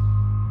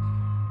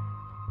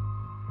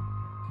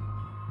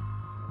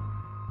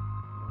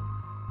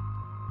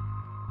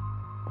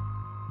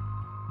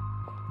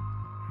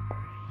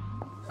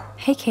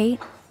 Hey, Kate.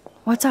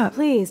 What's up?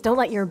 Please, don't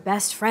let your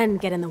best friend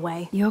get in the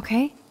way. You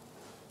okay?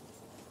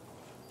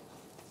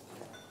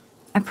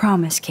 I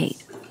promise,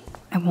 Kate.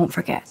 I won't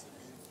forget.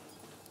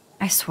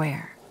 I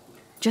swear.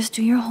 Just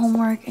do your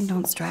homework and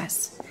don't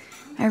stress.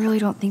 I really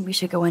don't think we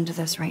should go into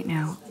this right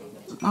now.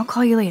 I'll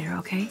call you later,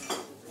 okay?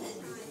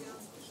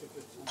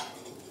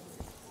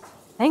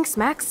 Thanks,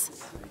 Max.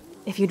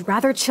 If you'd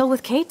rather chill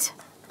with Kate,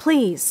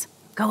 please,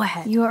 go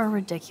ahead. You are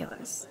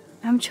ridiculous.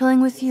 I'm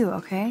chilling with you,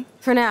 okay?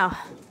 For now,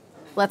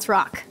 let's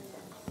rock.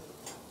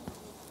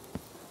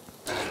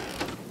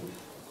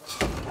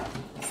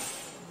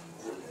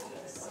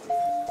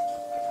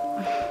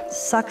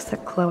 Sucks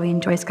that Chloe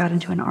and Joyce got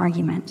into an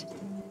argument.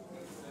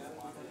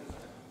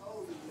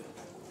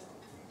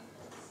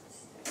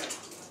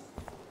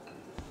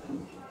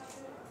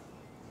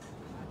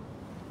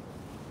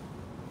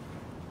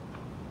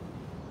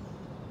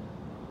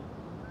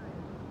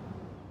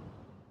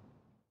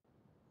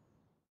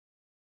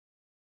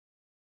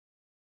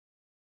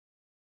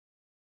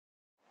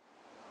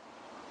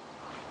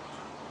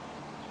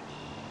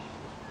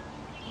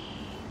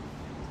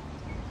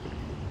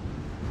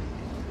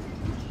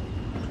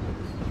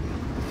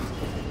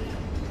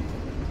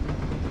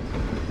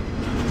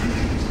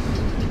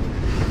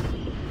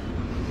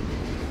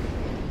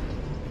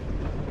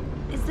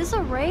 this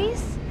a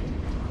race?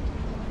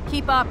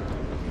 Keep up.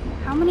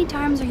 How many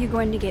times are you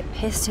going to get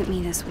pissed at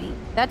me this week?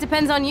 That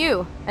depends on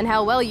you and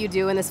how well you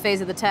do in this phase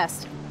of the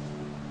test.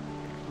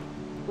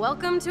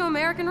 Welcome to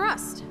American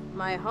Rust,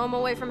 my home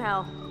away from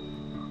hell.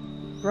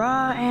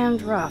 Raw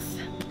and rough.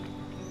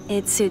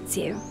 It suits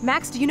you.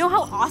 Max, do you know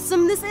how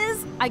awesome this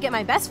is? I get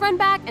my best friend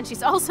back, and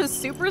she's also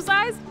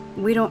supersized.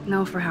 We don't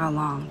know for how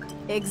long.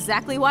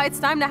 Exactly why it's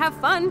time to have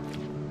fun.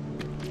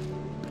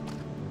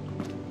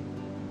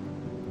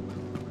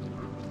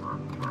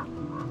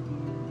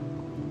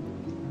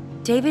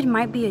 David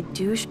might be a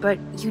douche, but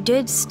you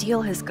did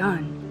steal his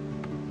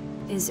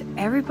gun. Is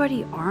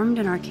everybody armed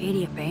in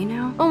Arcadia Bay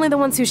now? Only the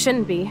ones who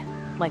shouldn't be,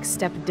 like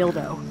Step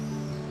Dildo.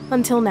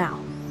 Until now.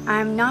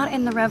 I'm not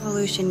in the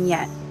revolution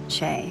yet,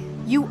 Che.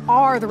 You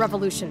are the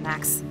revolution,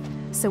 Max.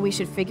 So we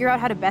should figure out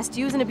how to best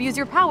use and abuse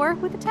your power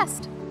with a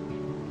test.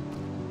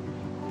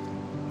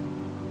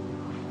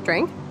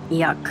 Drink?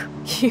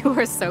 Yuck. You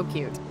are so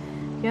cute.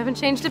 You haven't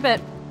changed a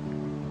bit.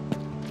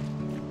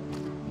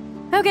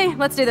 Okay,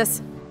 let's do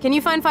this. Can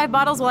you find 5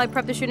 bottles while I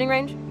prep the shooting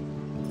range?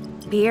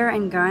 Beer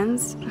and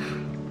guns?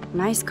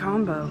 Nice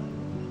combo.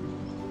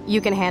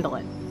 You can handle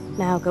it.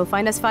 Now go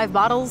find us 5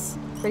 bottles,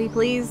 pretty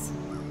please.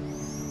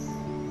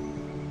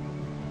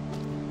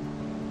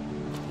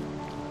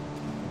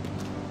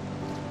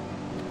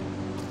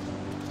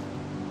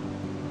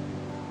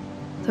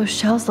 Those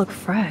shells look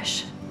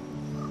fresh.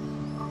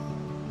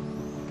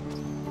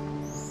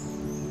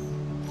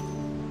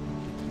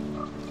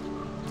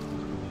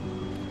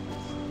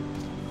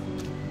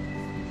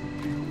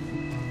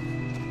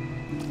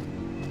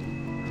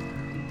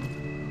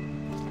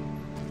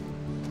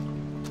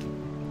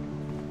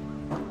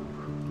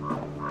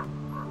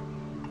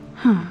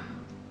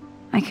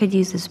 I could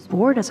use this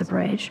board as a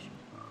bridge.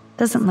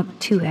 Doesn't look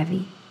too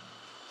heavy.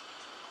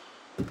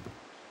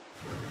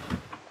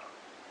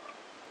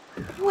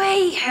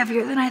 Way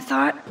heavier than I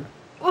thought.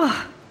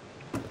 Ugh.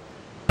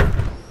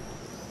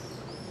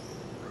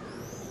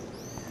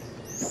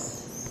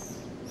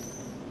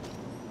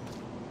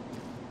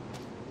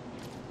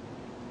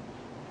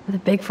 The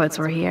Bigfoots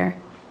were here.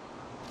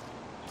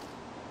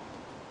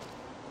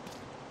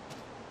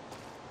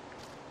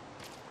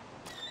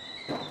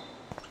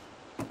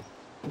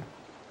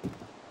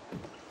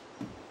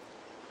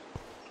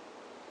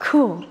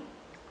 Cool.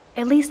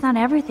 At least not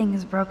everything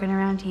is broken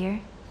around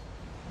here.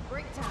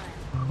 Break time.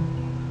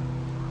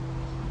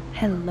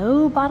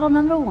 Hello, bottle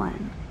number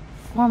 1.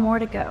 4 more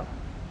to go.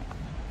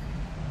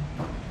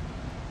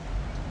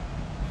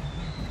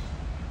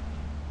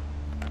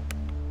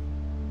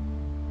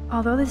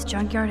 Although this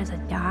junkyard is a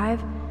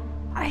dive,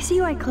 I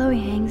see why Chloe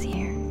hangs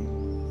here.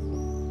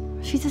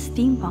 She's a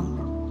steampunk.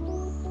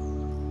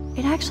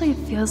 It actually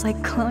feels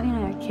like Chloe and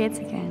I are kids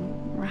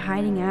again. We're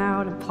hiding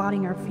out and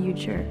plotting our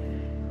future.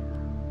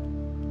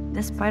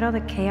 Despite all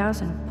the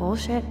chaos and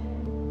bullshit,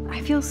 I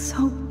feel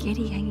so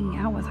giddy hanging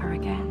out with her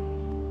again.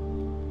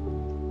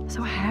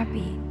 So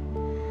happy.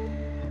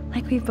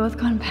 Like we've both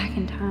gone back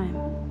in time.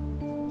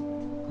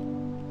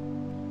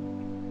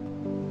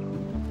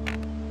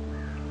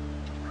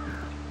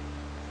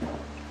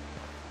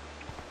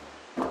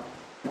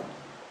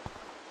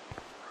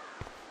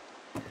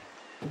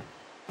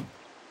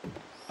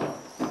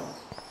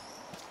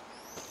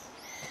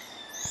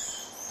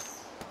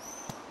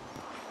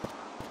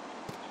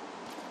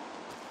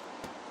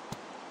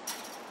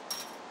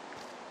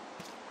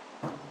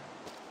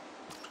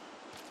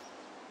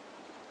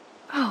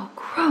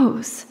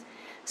 Gross.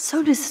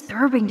 So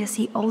disturbing to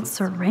see old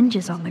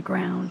syringes on the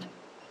ground.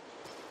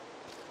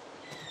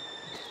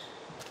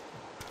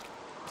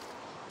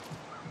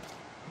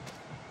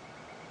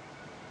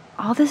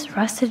 All this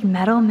rusted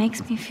metal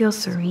makes me feel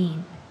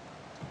serene.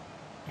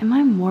 Am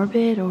I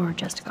morbid or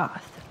just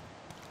goth?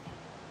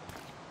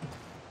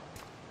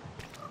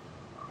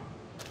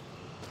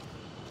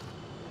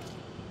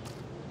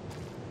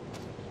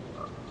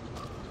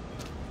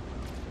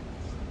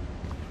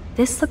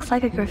 This looks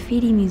like a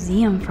graffiti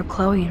museum for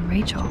Chloe and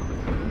Rachel.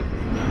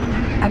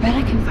 I bet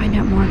I can find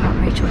out more about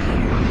Rachel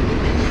here.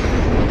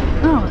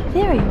 Oh,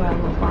 there you are,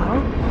 little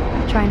bottle.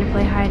 Trying to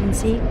play hide and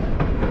seek?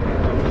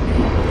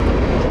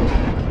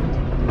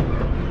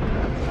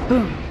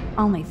 Boom.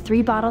 Only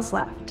 3 bottles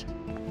left.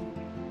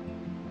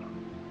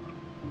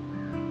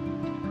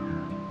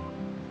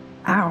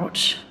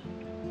 Ouch.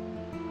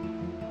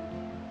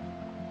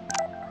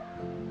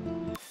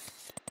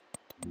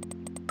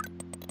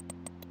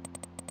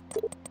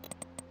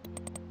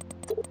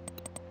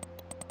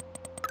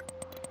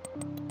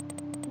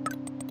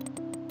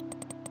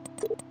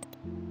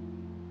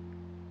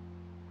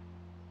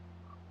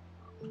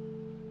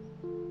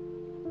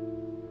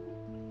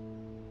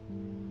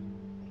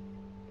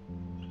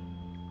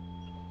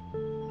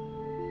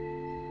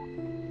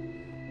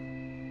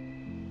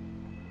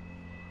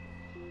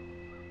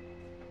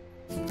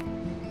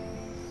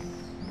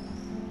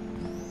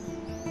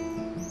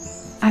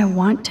 I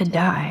want to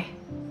die.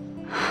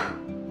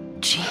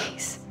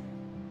 Jeez.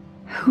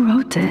 Who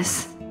wrote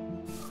this?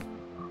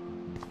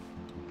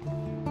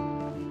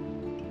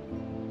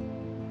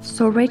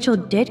 So Rachel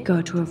did go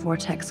to a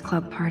Vortex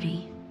Club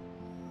party.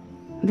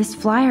 This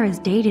flyer is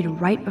dated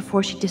right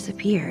before she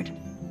disappeared.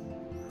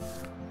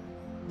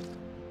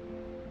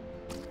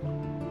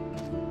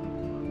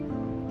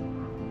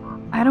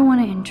 I don't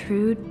want to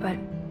intrude, but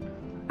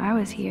I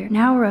was here.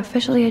 Now we're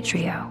officially a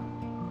trio.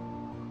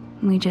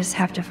 We just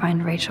have to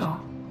find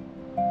Rachel.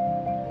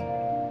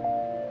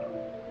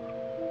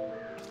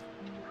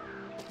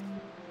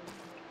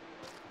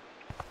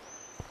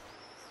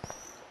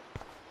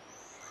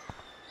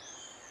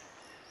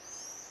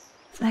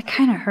 That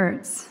kind of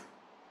hurts.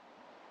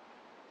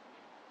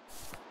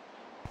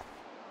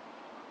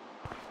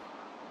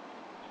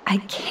 I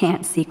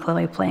can't see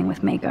Chloe playing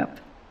with makeup.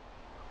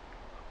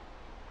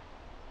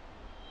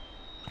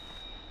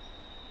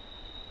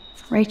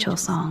 Rachel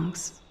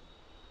songs.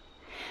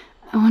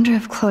 I wonder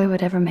if Chloe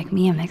would ever make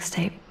me a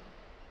mixtape.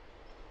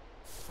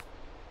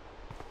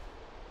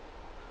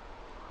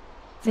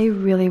 They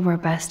really were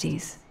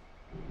besties.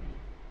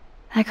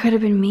 That could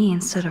have been me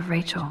instead of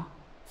Rachel.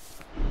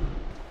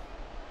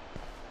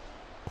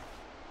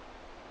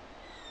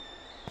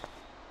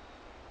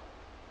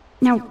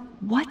 Now,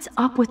 what's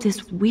up with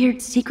this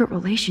weird secret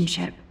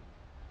relationship?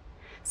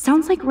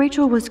 Sounds like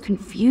Rachel was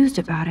confused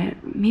about it,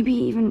 maybe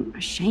even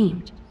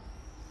ashamed.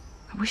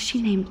 I wish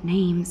she named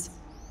names.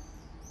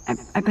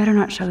 I better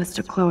not show this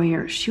to Chloe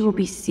or she will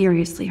be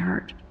seriously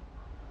hurt.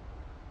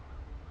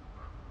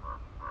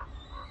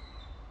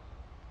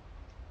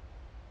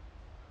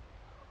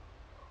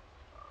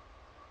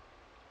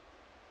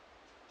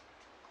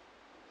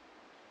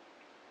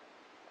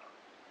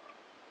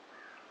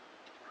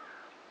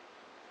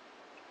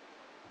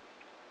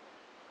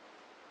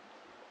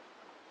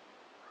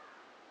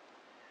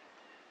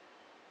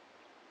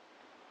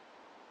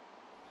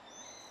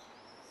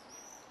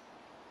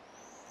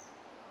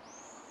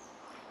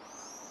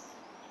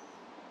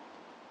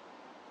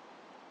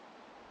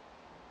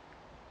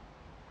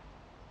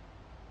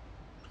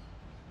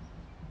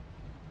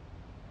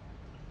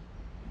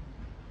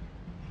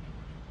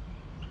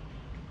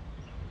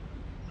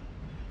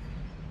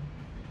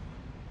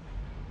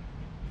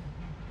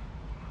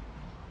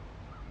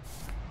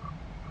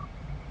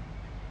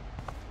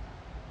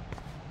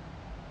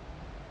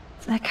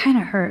 That kind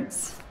of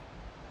hurts.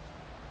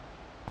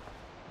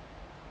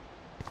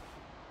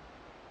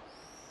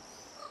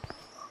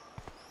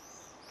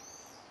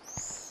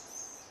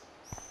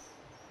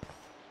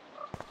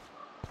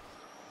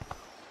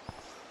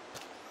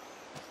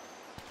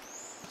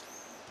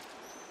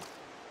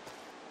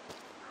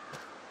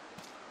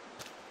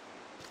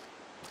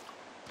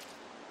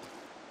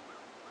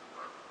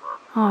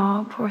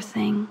 Oh, poor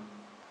thing.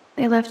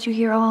 They left you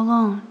here all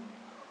alone.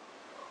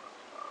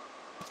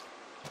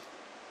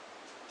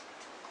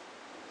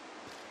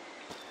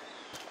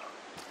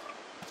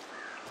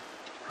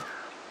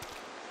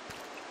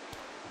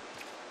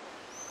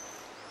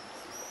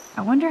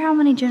 I wonder how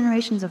many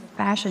generations of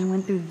fashion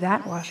went through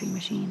that washing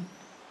machine.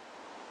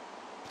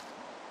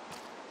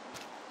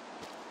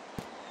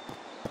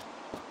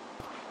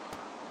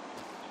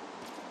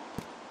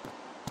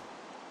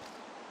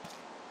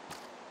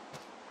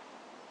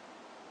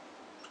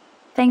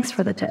 Thanks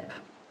for the tip.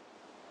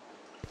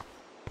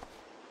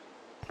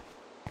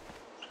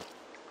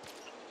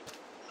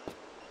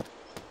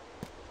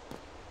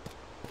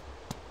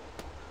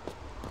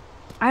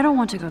 I don't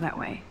want to go that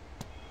way.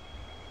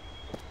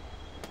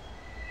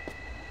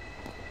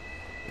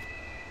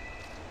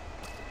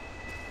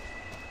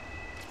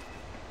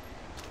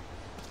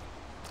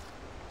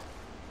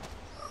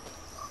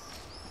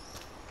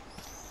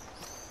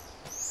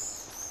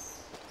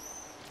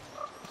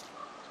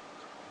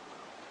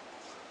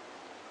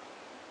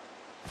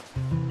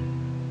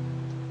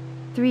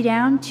 Three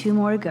down, two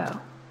more to go.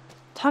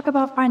 Talk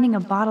about finding a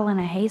bottle in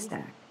a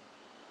haystack.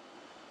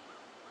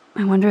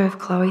 I wonder if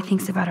Chloe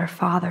thinks about her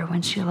father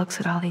when she looks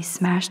at all these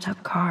smashed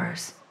up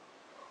cars.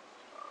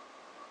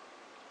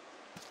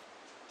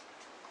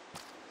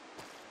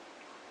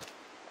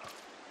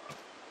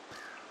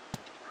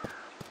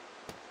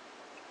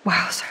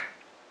 Wowzer.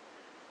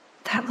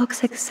 That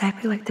looks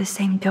exactly like the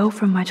same dough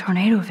from my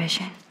tornado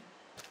vision.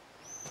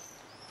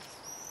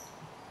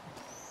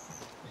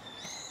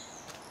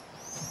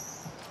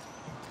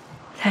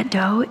 That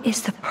dough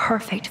is the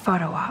perfect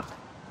photo op.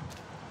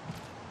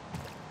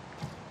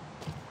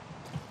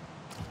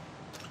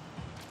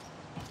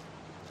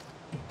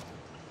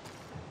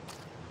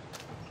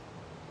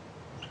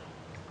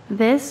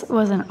 This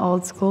was an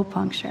old school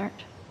punk shirt.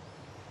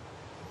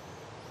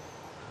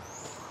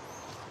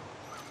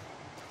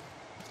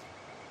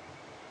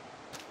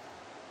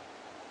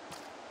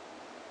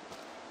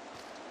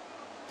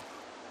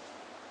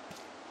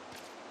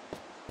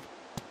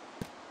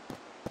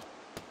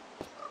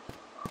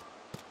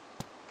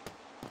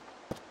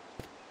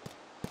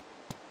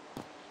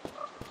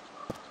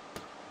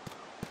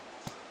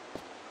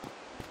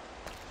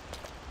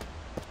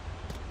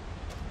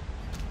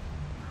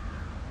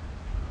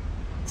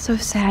 So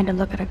sad to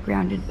look at a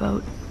grounded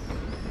boat.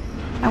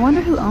 I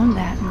wonder who owned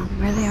that and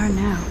where they are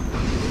now.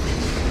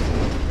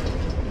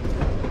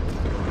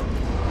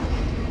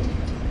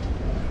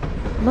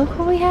 Look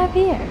what we have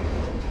here.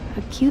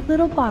 A cute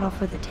little bottle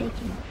for the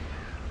taking.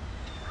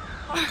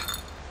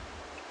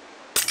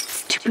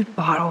 Stupid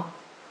bottle.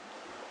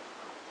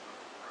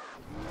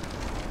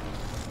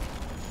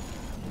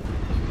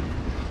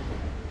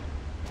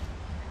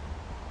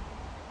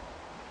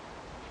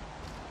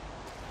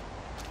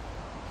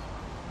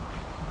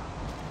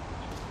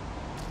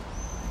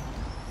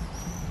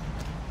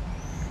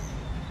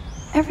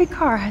 Every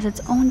car has its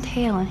own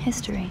tale and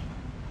history.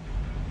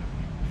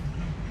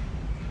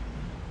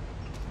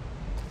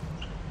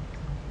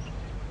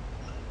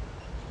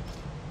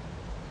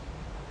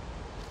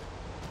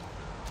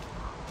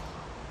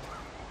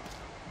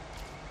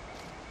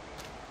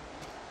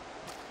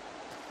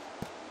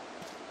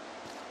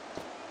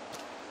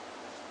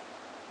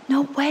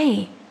 No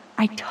way!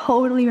 I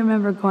totally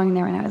remember going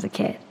there when I was a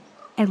kid.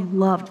 I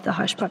loved the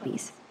Hush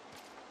Puppies.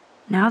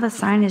 Now the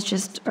sign is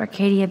just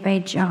Arcadia Bay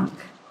junk.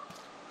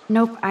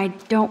 Nope, I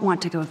don't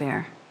want to go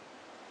there.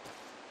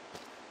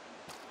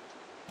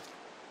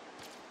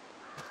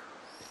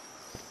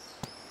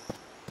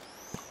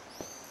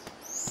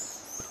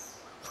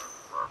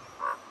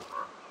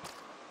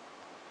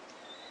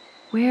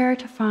 Where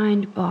to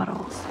find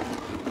bottles?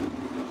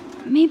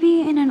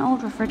 Maybe in an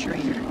old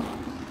refrigerator.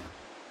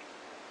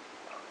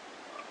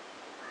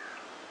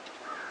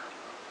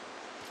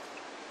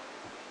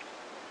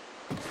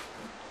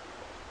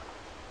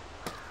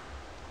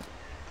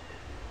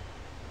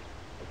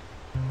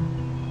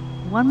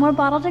 One more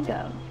bottle to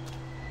go.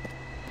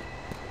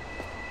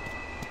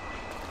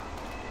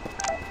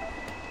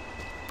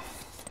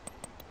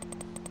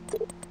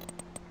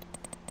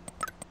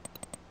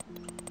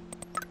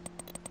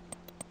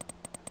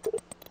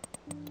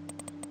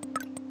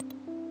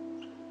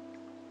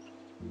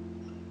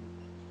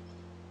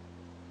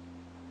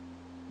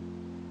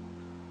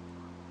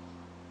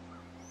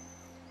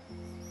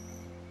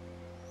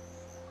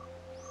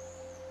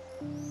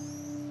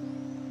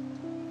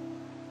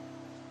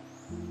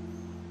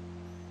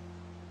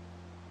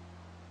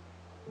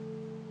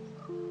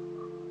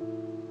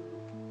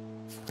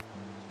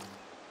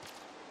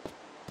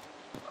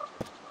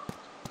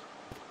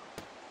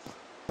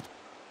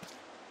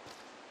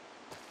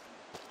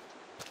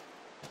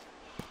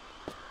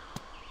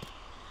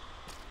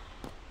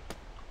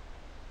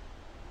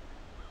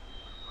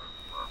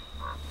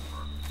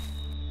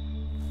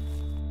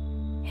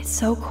 It's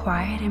so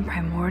quiet and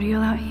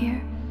primordial out here.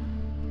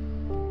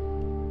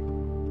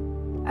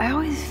 I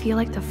always feel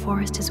like the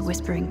forest is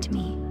whispering to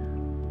me.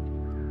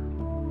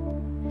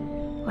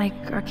 Like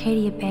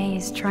Arcadia Bay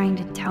is trying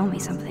to tell me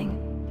something.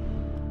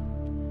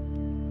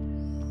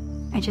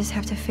 I just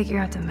have to figure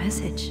out the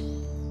message.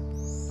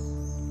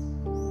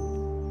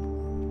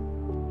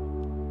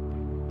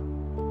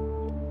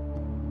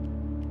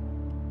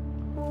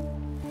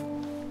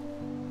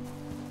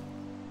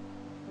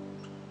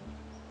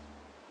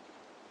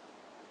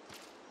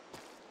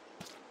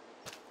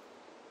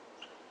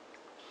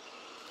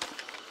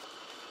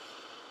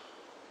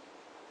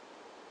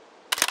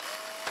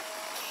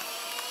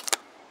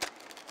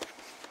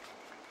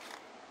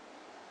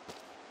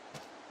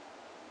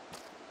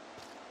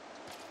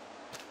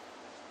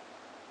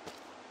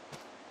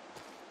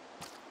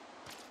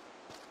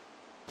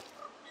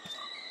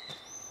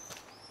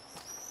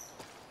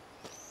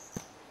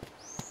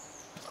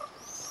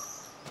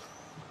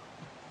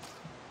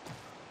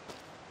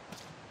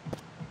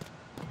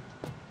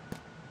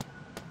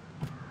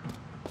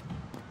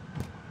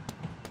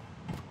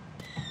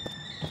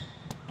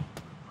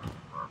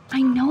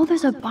 I know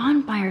there's a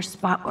bonfire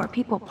spot where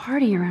people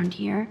party around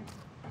here.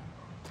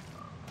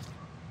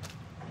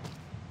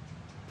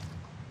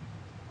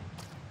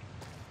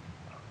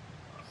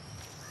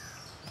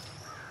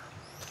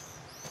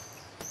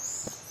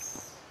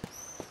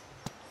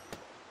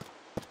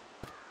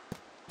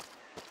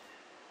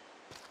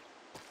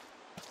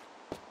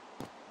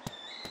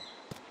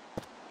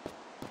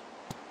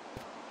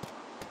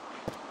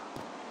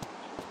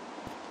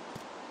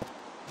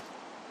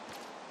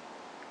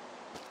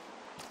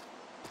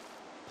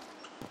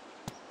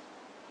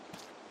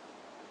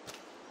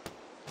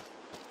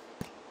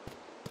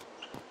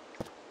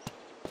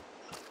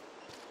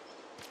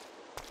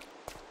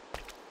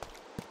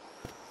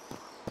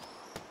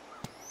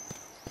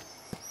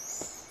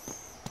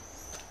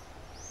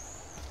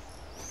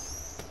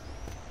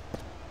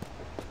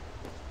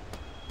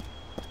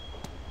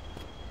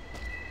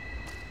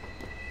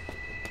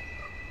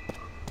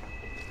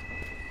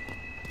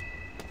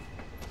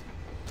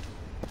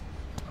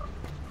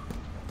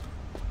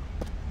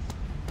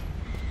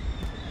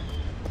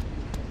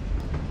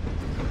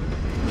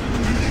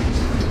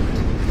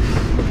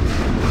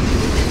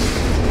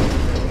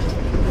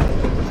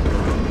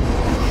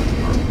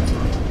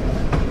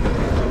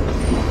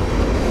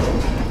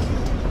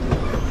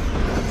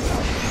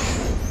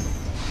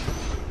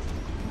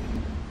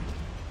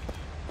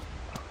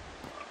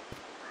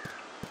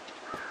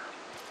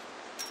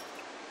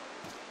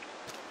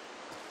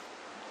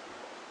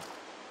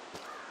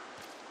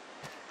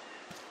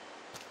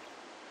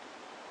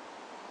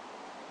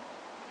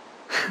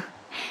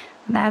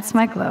 That's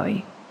my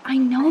Chloe. I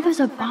know there's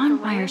a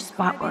bonfire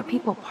spot where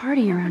people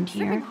party around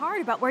Tripping here.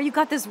 hard about where you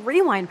got this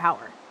rewind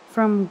power.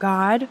 From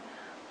God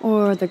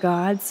or the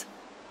gods.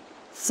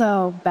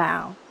 So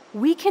bow.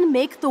 We can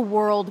make the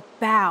world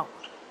bow.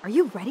 Are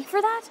you ready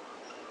for that?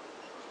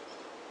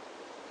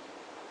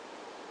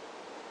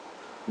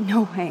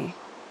 No way.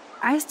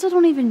 I still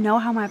don't even know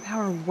how my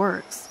power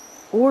works,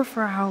 or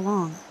for how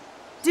long.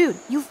 Dude,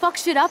 you fuck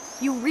shit up,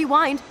 you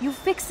rewind, you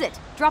fix it.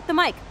 Drop the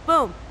mic,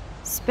 boom.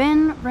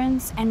 Spin,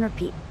 rinse, and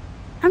repeat.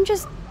 I'm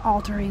just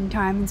altering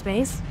time and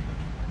space.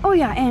 Oh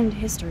yeah, and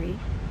history.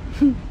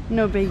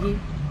 No biggie.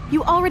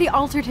 You already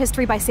altered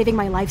history by saving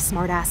my life,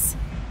 smartass.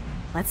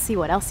 Let's see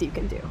what else you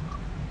can do.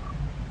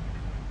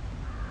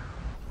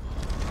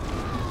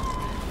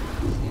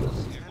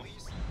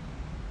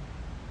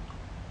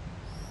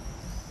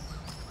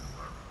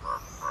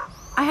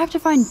 I have to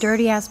find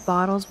dirty-ass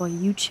bottles while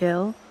you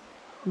chill?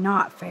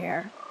 Not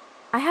fair.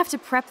 I have to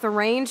prep the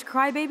range,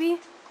 crybaby.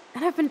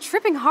 And I've been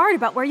tripping hard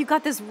about where you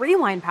got this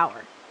rewind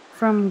power.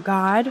 From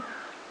God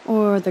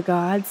or the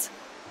gods.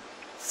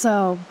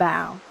 So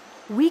bow.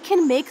 We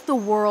can make the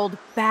world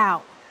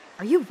bow.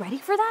 Are you ready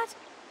for that?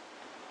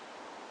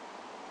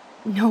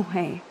 No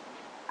way.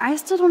 I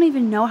still don't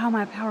even know how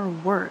my power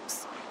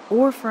works,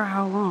 or for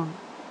how long.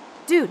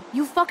 Dude,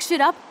 you fuck shit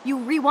up, you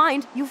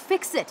rewind, you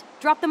fix it.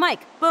 Drop the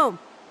mic, boom.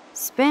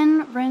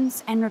 Spin,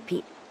 rinse, and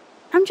repeat.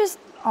 I'm just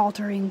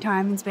altering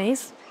time and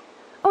space.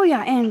 Oh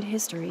yeah, and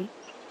history.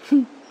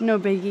 No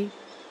biggie.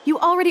 You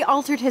already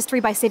altered history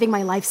by saving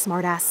my life,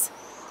 smartass.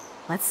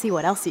 Let's see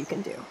what else you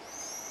can do.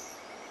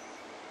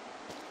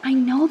 I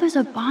know there's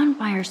a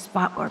bonfire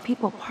spot where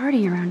people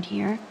party around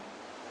here.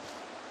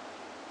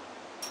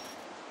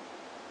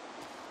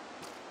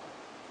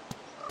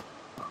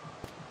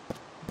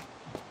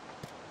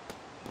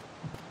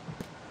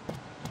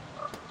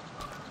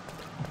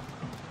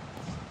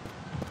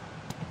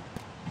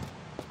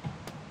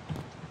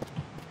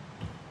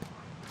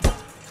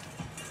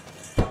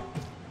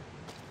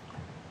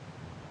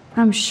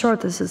 I'm sure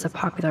this is a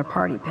popular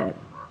party pit.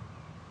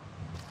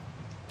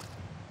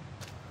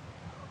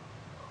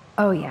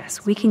 Oh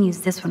yes, we can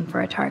use this one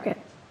for a target.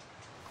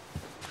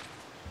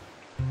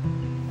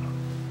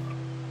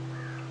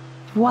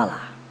 Voila!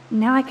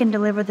 Now I can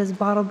deliver this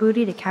bottle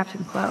booty to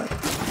Captain Chloe.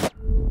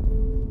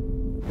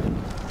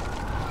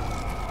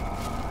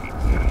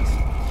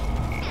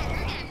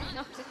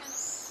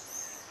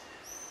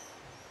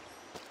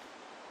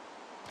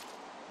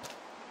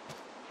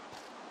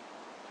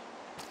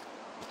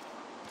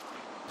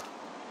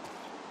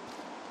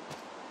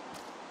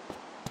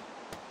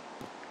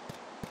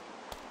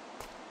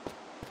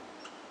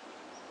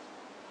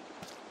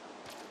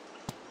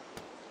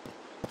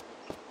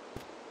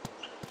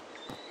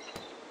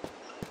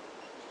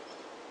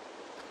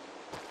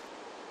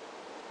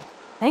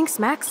 Thanks,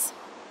 Max.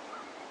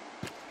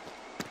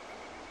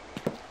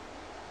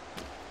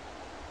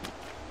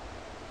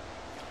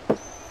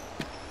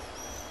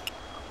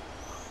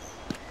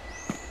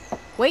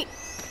 Wait,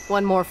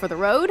 one more for the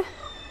road.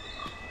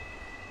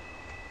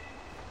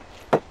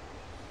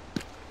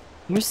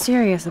 You're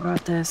serious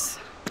about this?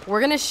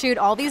 We're gonna shoot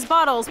all these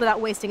bottles without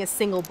wasting a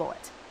single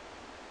bullet.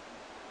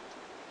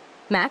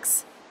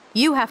 Max,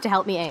 you have to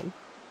help me aim.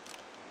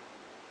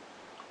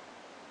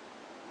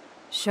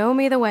 Show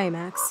me the way,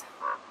 Max.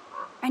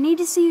 I need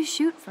to see you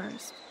shoot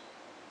first.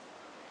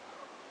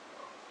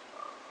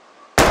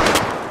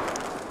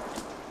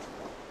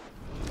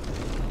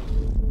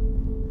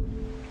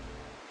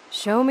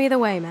 Show me the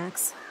way,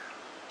 Max.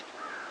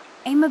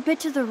 Aim a bit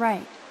to the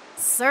right.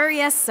 Sir,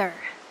 yes, sir.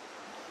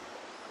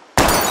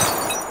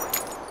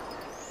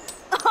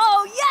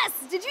 Oh, yes!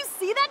 Did you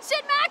see that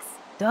shit, Max?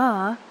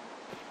 Duh.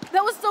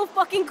 That was so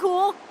fucking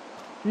cool.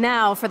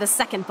 Now for the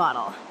second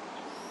bottle.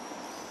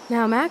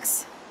 Now,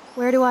 Max,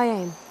 where do I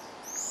aim?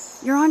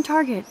 You're on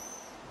target.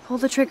 Pull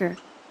the trigger.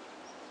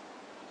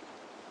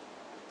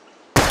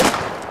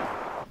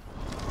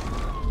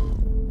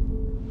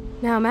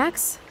 Now,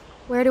 Max,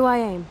 where do I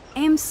aim?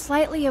 Aim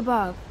slightly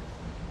above.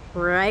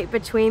 Right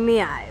between the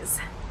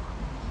eyes.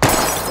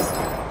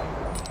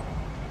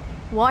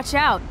 Watch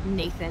out,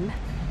 Nathan.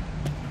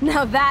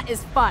 Now that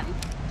is fun.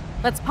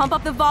 Let's pump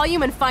up the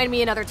volume and find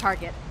me another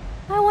target.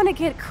 I want to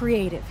get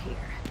creative here.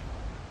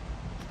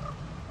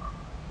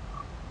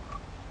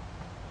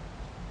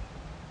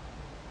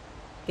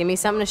 Give me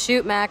something to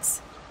shoot,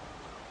 Max.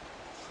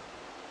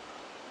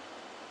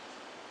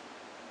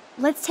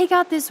 Let's take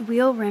out this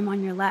wheel rim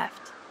on your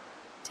left.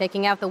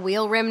 Taking out the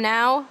wheel rim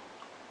now?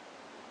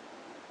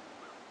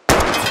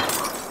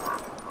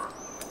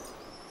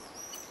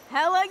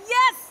 Hella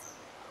yes!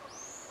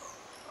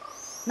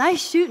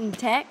 Nice shooting,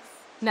 Tex.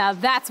 Now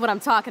that's what I'm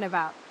talking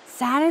about.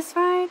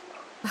 Satisfied?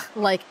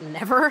 Like,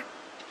 never?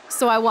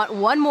 So I want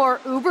one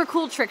more uber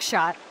cool trick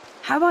shot.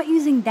 How about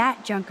using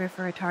that junker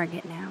for a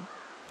target now?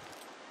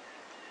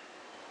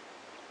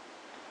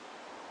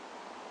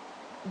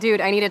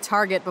 Dude, I need a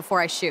target before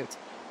I shoot.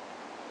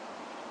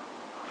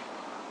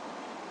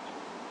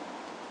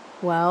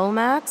 Well,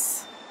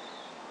 Max?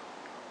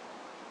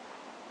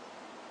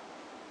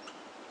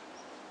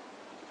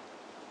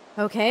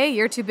 Okay,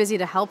 you're too busy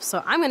to help,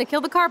 so I'm gonna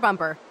kill the car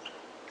bumper.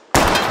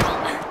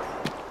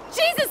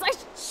 Jesus, I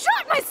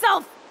shot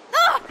myself!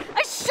 Ugh,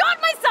 I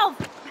shot myself!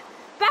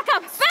 Back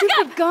up, back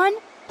Stupid up! gun!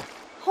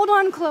 Hold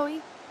on,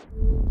 Chloe.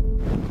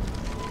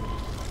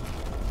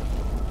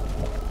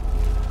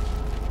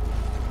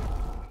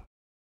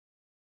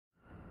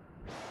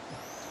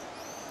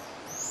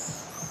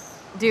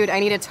 Dude, I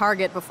need a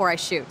target before I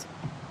shoot.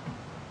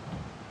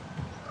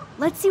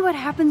 Let's see what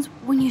happens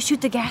when you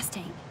shoot the gas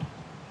tank.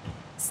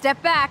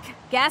 Step back,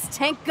 gas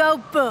tank go,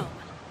 boom.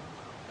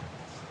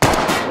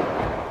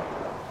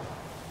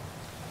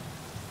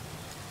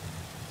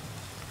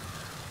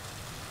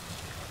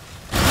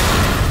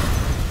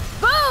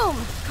 Boom!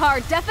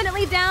 Car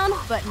definitely down,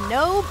 but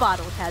no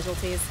bottle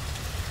casualties.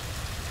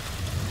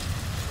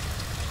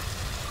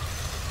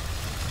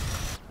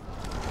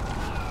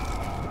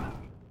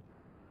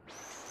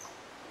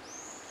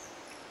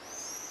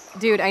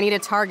 Dude, I need a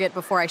target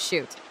before I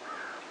shoot.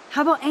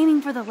 How about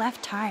aiming for the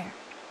left tire?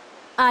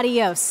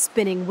 Adios,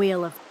 spinning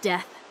wheel of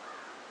death.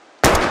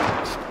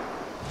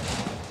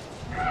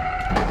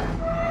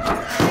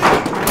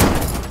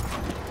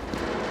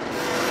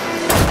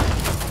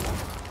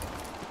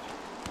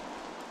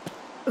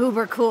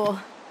 Uber cool.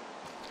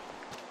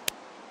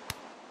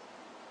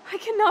 I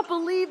cannot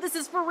believe this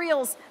is for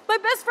reals. My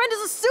best friend is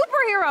a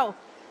superhero.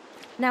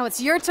 Now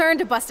it's your turn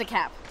to bust a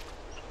cap.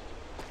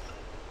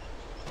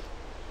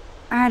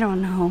 I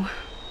don't know.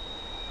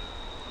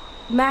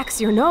 Max,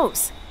 your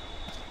nose.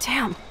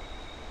 Damn.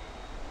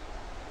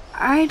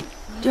 I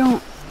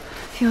don't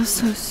feel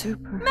so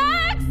super.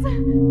 Max!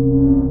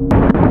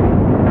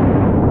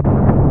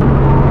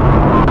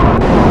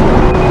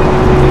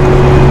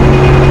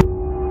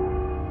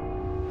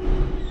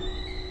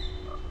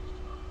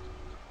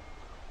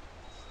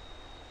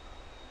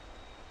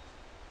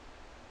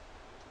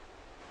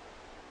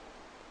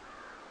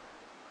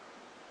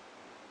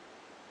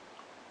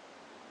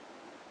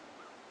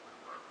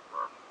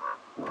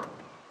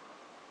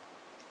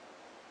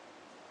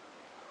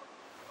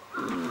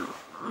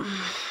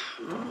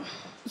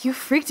 You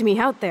freaked me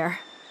out there.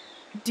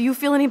 Do you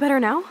feel any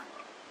better now?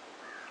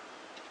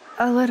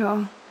 A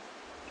little.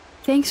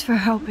 Thanks for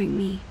helping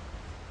me.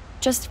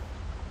 Just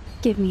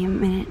give me a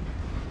minute.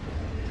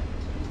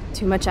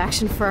 Too much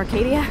action for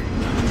Arcadia?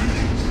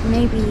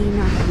 Maybe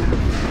not enough.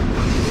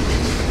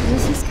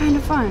 This is kind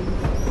of fun.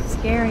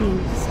 Scary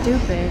and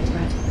stupid,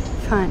 but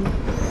fun.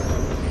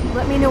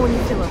 Let me know when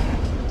you feel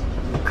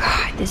okay.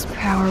 God, this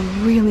power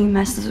really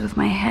messes with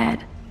my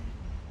head.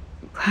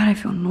 Glad I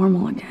feel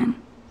normal again.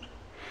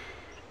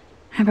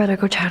 I better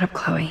go chat up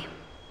Chloe.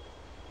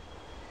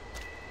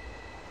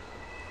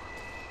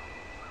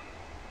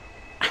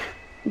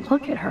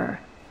 Look at her.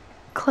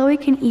 Chloe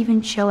can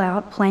even chill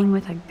out playing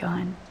with a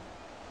gun.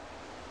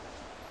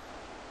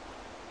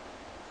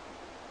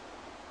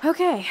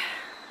 Okay.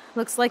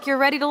 Looks like you're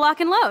ready to lock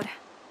and load.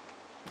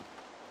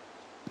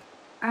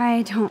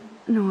 I don't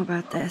know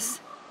about this.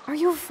 Are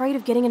you afraid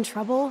of getting in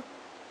trouble?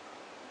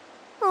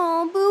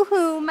 Oh,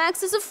 boo-hoo,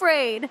 Max is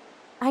afraid.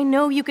 I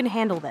know you can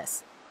handle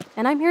this,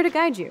 and I'm here to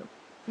guide you.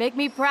 Make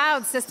me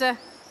proud, sister.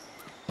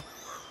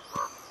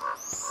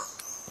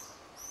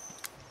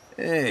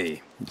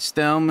 Hey, it's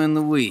Thelma and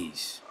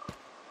Louise.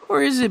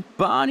 Or is it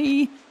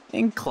Bonnie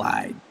and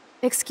Clyde?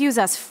 Excuse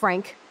us,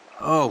 Frank.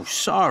 Oh,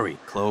 sorry,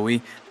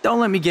 Chloe.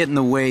 Don't let me get in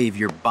the way of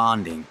your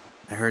bonding.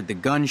 I heard the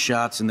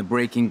gunshots and the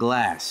breaking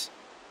glass.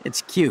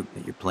 It's cute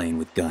that you're playing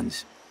with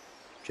guns.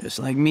 Just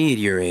like me at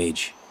your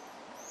age.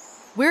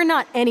 We're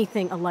not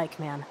anything alike,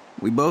 man.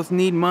 We both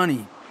need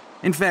money.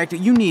 In fact,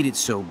 you need it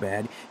so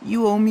bad,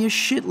 you owe me a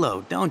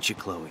shitload, don't you,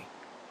 Chloe?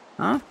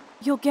 Huh?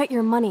 You'll get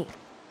your money.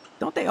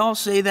 Don't they all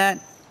say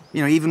that?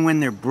 You know, even when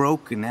they're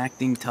broke and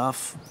acting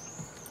tough?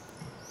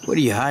 What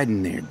are you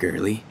hiding there,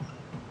 girlie?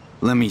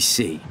 Let me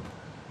see.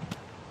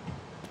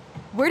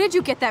 Where did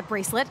you get that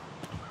bracelet?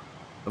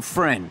 A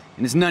friend,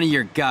 and it's none of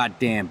your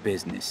goddamn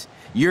business.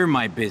 You're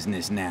my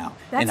business now.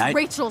 That's and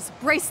Rachel's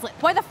bracelet.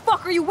 Why the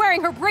fuck are you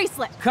wearing her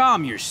bracelet?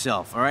 Calm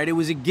yourself, all right? It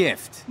was a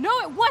gift. No,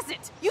 it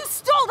wasn't. You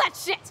stole that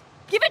shit.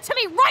 Give it to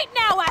me right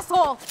now,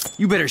 asshole.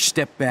 You better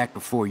step back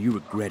before you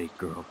regret it,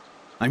 girl.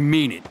 I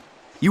mean it.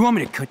 You want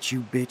me to cut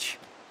you, bitch?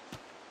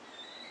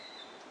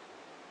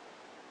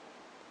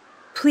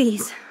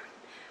 Please.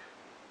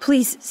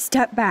 Please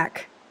step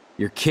back.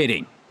 You're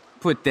kidding.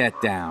 Put that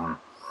down.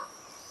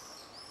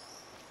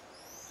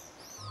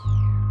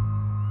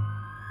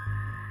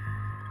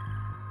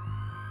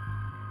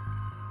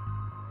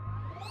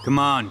 Come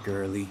on,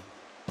 girlie.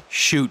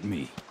 Shoot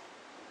me.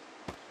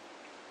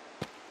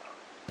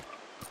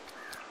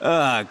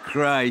 Ah,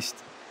 Christ.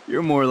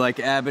 You're more like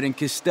Abbott and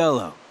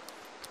Costello.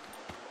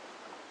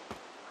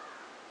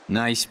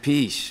 Nice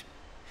piece.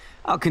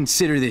 I'll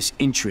consider this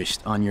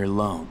interest on your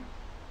loan.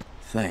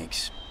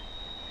 Thanks.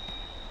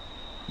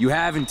 You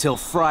have until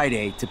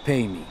Friday to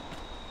pay me,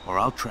 or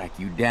I'll track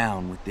you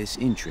down with this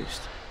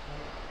interest.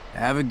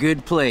 Have a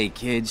good play,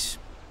 kids.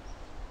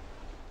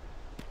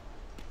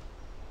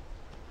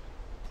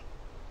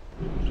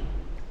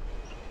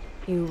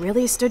 You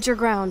really stood your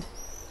ground.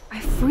 I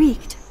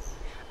freaked.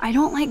 I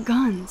don't like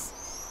guns.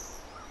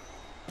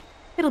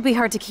 It'll be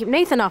hard to keep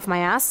Nathan off my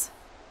ass.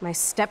 My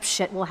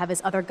step-shit will have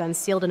his other gun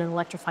sealed in an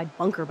electrified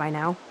bunker by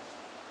now.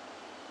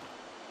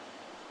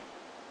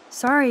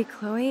 Sorry,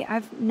 Chloe.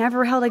 I've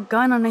never held a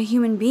gun on a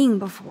human being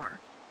before.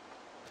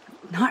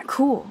 Not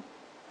cool.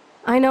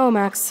 I know,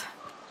 Max.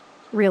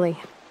 Really.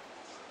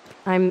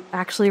 I'm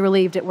actually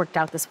relieved it worked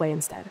out this way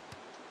instead.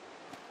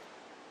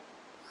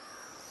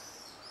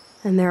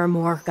 And there are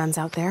more guns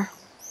out there.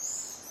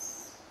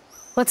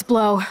 Let's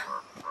blow.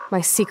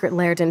 My secret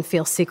lair didn't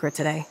feel secret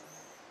today.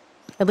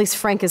 At least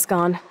Frank is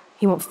gone.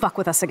 He won't fuck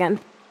with us again.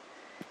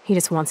 He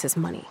just wants his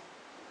money.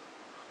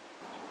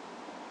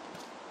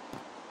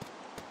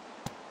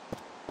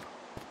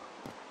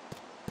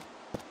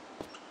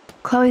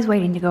 Chloe's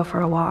waiting to go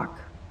for a walk.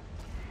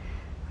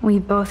 We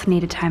both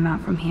need a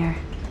timeout from here.